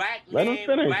 Black men,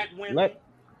 black women.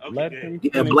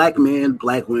 Black men,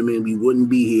 black women. We wouldn't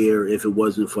be here if it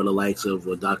wasn't for the likes of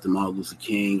Dr. Martin Luther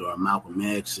King or Malcolm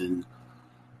X and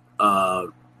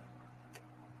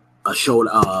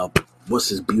what's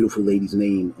this beautiful lady's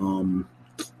name?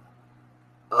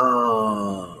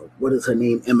 What is her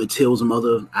name? Emmett Till's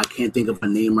mother. I can't think of her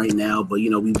name right now, but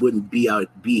we wouldn't be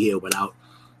here without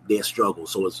their struggle.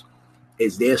 So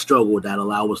it's their struggle that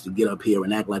allow us to get up here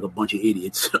and act like a bunch of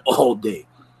idiots all day.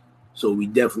 So we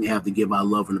definitely have to give our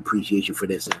love and appreciation for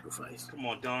their sacrifice. Come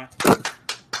on, Don.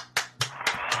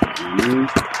 Mm-hmm.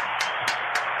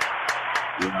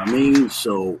 You know what I mean?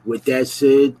 So with that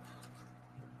said,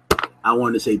 I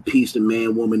want to say peace to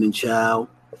man, woman, and child.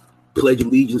 Pledge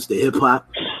allegiance to hip hop.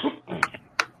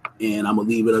 And I'm going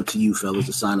to leave it up to you, fellas,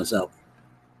 to sign us out.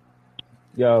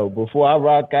 Yo, before I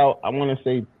rock out, I want to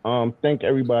say thank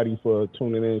everybody for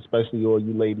tuning in, especially all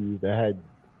you ladies that had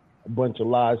a bunch of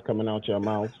lies coming out your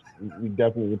mouths. We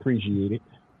definitely appreciate it.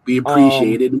 We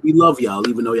appreciate it. And we love y'all,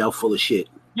 even though y'all full of shit.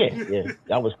 Yeah.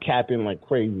 That was capping like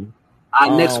crazy.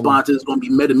 Our next sponsor is going to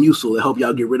be Metamucil to help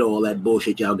y'all get rid of all that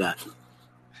bullshit y'all got.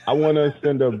 I want to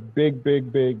send a big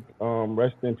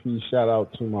rest in peace shout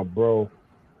out to my bro,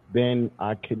 Ben.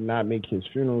 I could not make his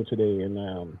funeral today, and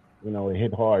it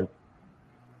hit hard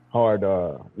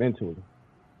mentally.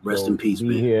 Rest in peace,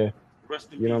 Ben. Here,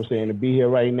 you know what I'm saying? To be here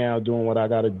right now doing what I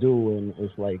got to do, and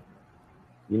it's like,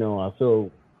 I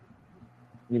feel,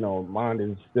 mind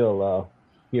is still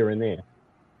here and there.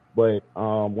 But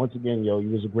once again, yo, you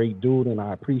was a great dude, and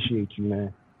I appreciate you,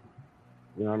 man.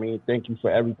 You know what I mean? Thank you for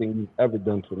everything you've ever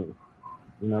done for me.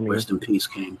 You know what I mean? Rest in peace,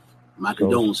 King. My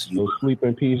condolences to you. So sleep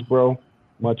in peace, bro.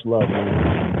 Much love,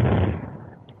 man.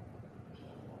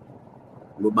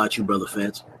 What about you, Brother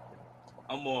Fats?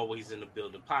 I'm always in the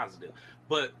building positive.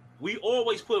 But we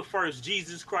always put first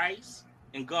Jesus Christ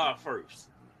and God first.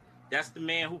 That's the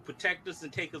man who protect us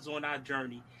and take us on our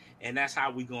journey. And that's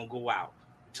how we going to go out.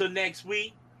 Till next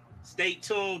week, stay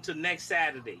tuned to next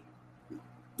Saturday.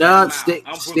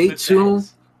 Stay tuned.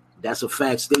 That's a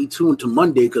fact. Stay tuned to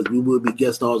Monday because we will be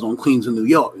guest stars on Queens of New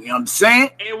York. You know what I'm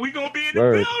saying? And we're going to be in the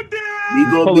building.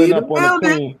 We're going to be in the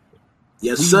building.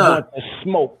 Yes, sir. Want the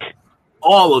smoke.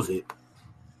 All of it.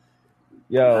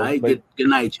 Yo, right, good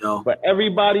night, y'all. For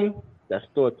everybody, that's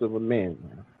Thoughts of a Man,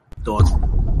 man. Thoughts.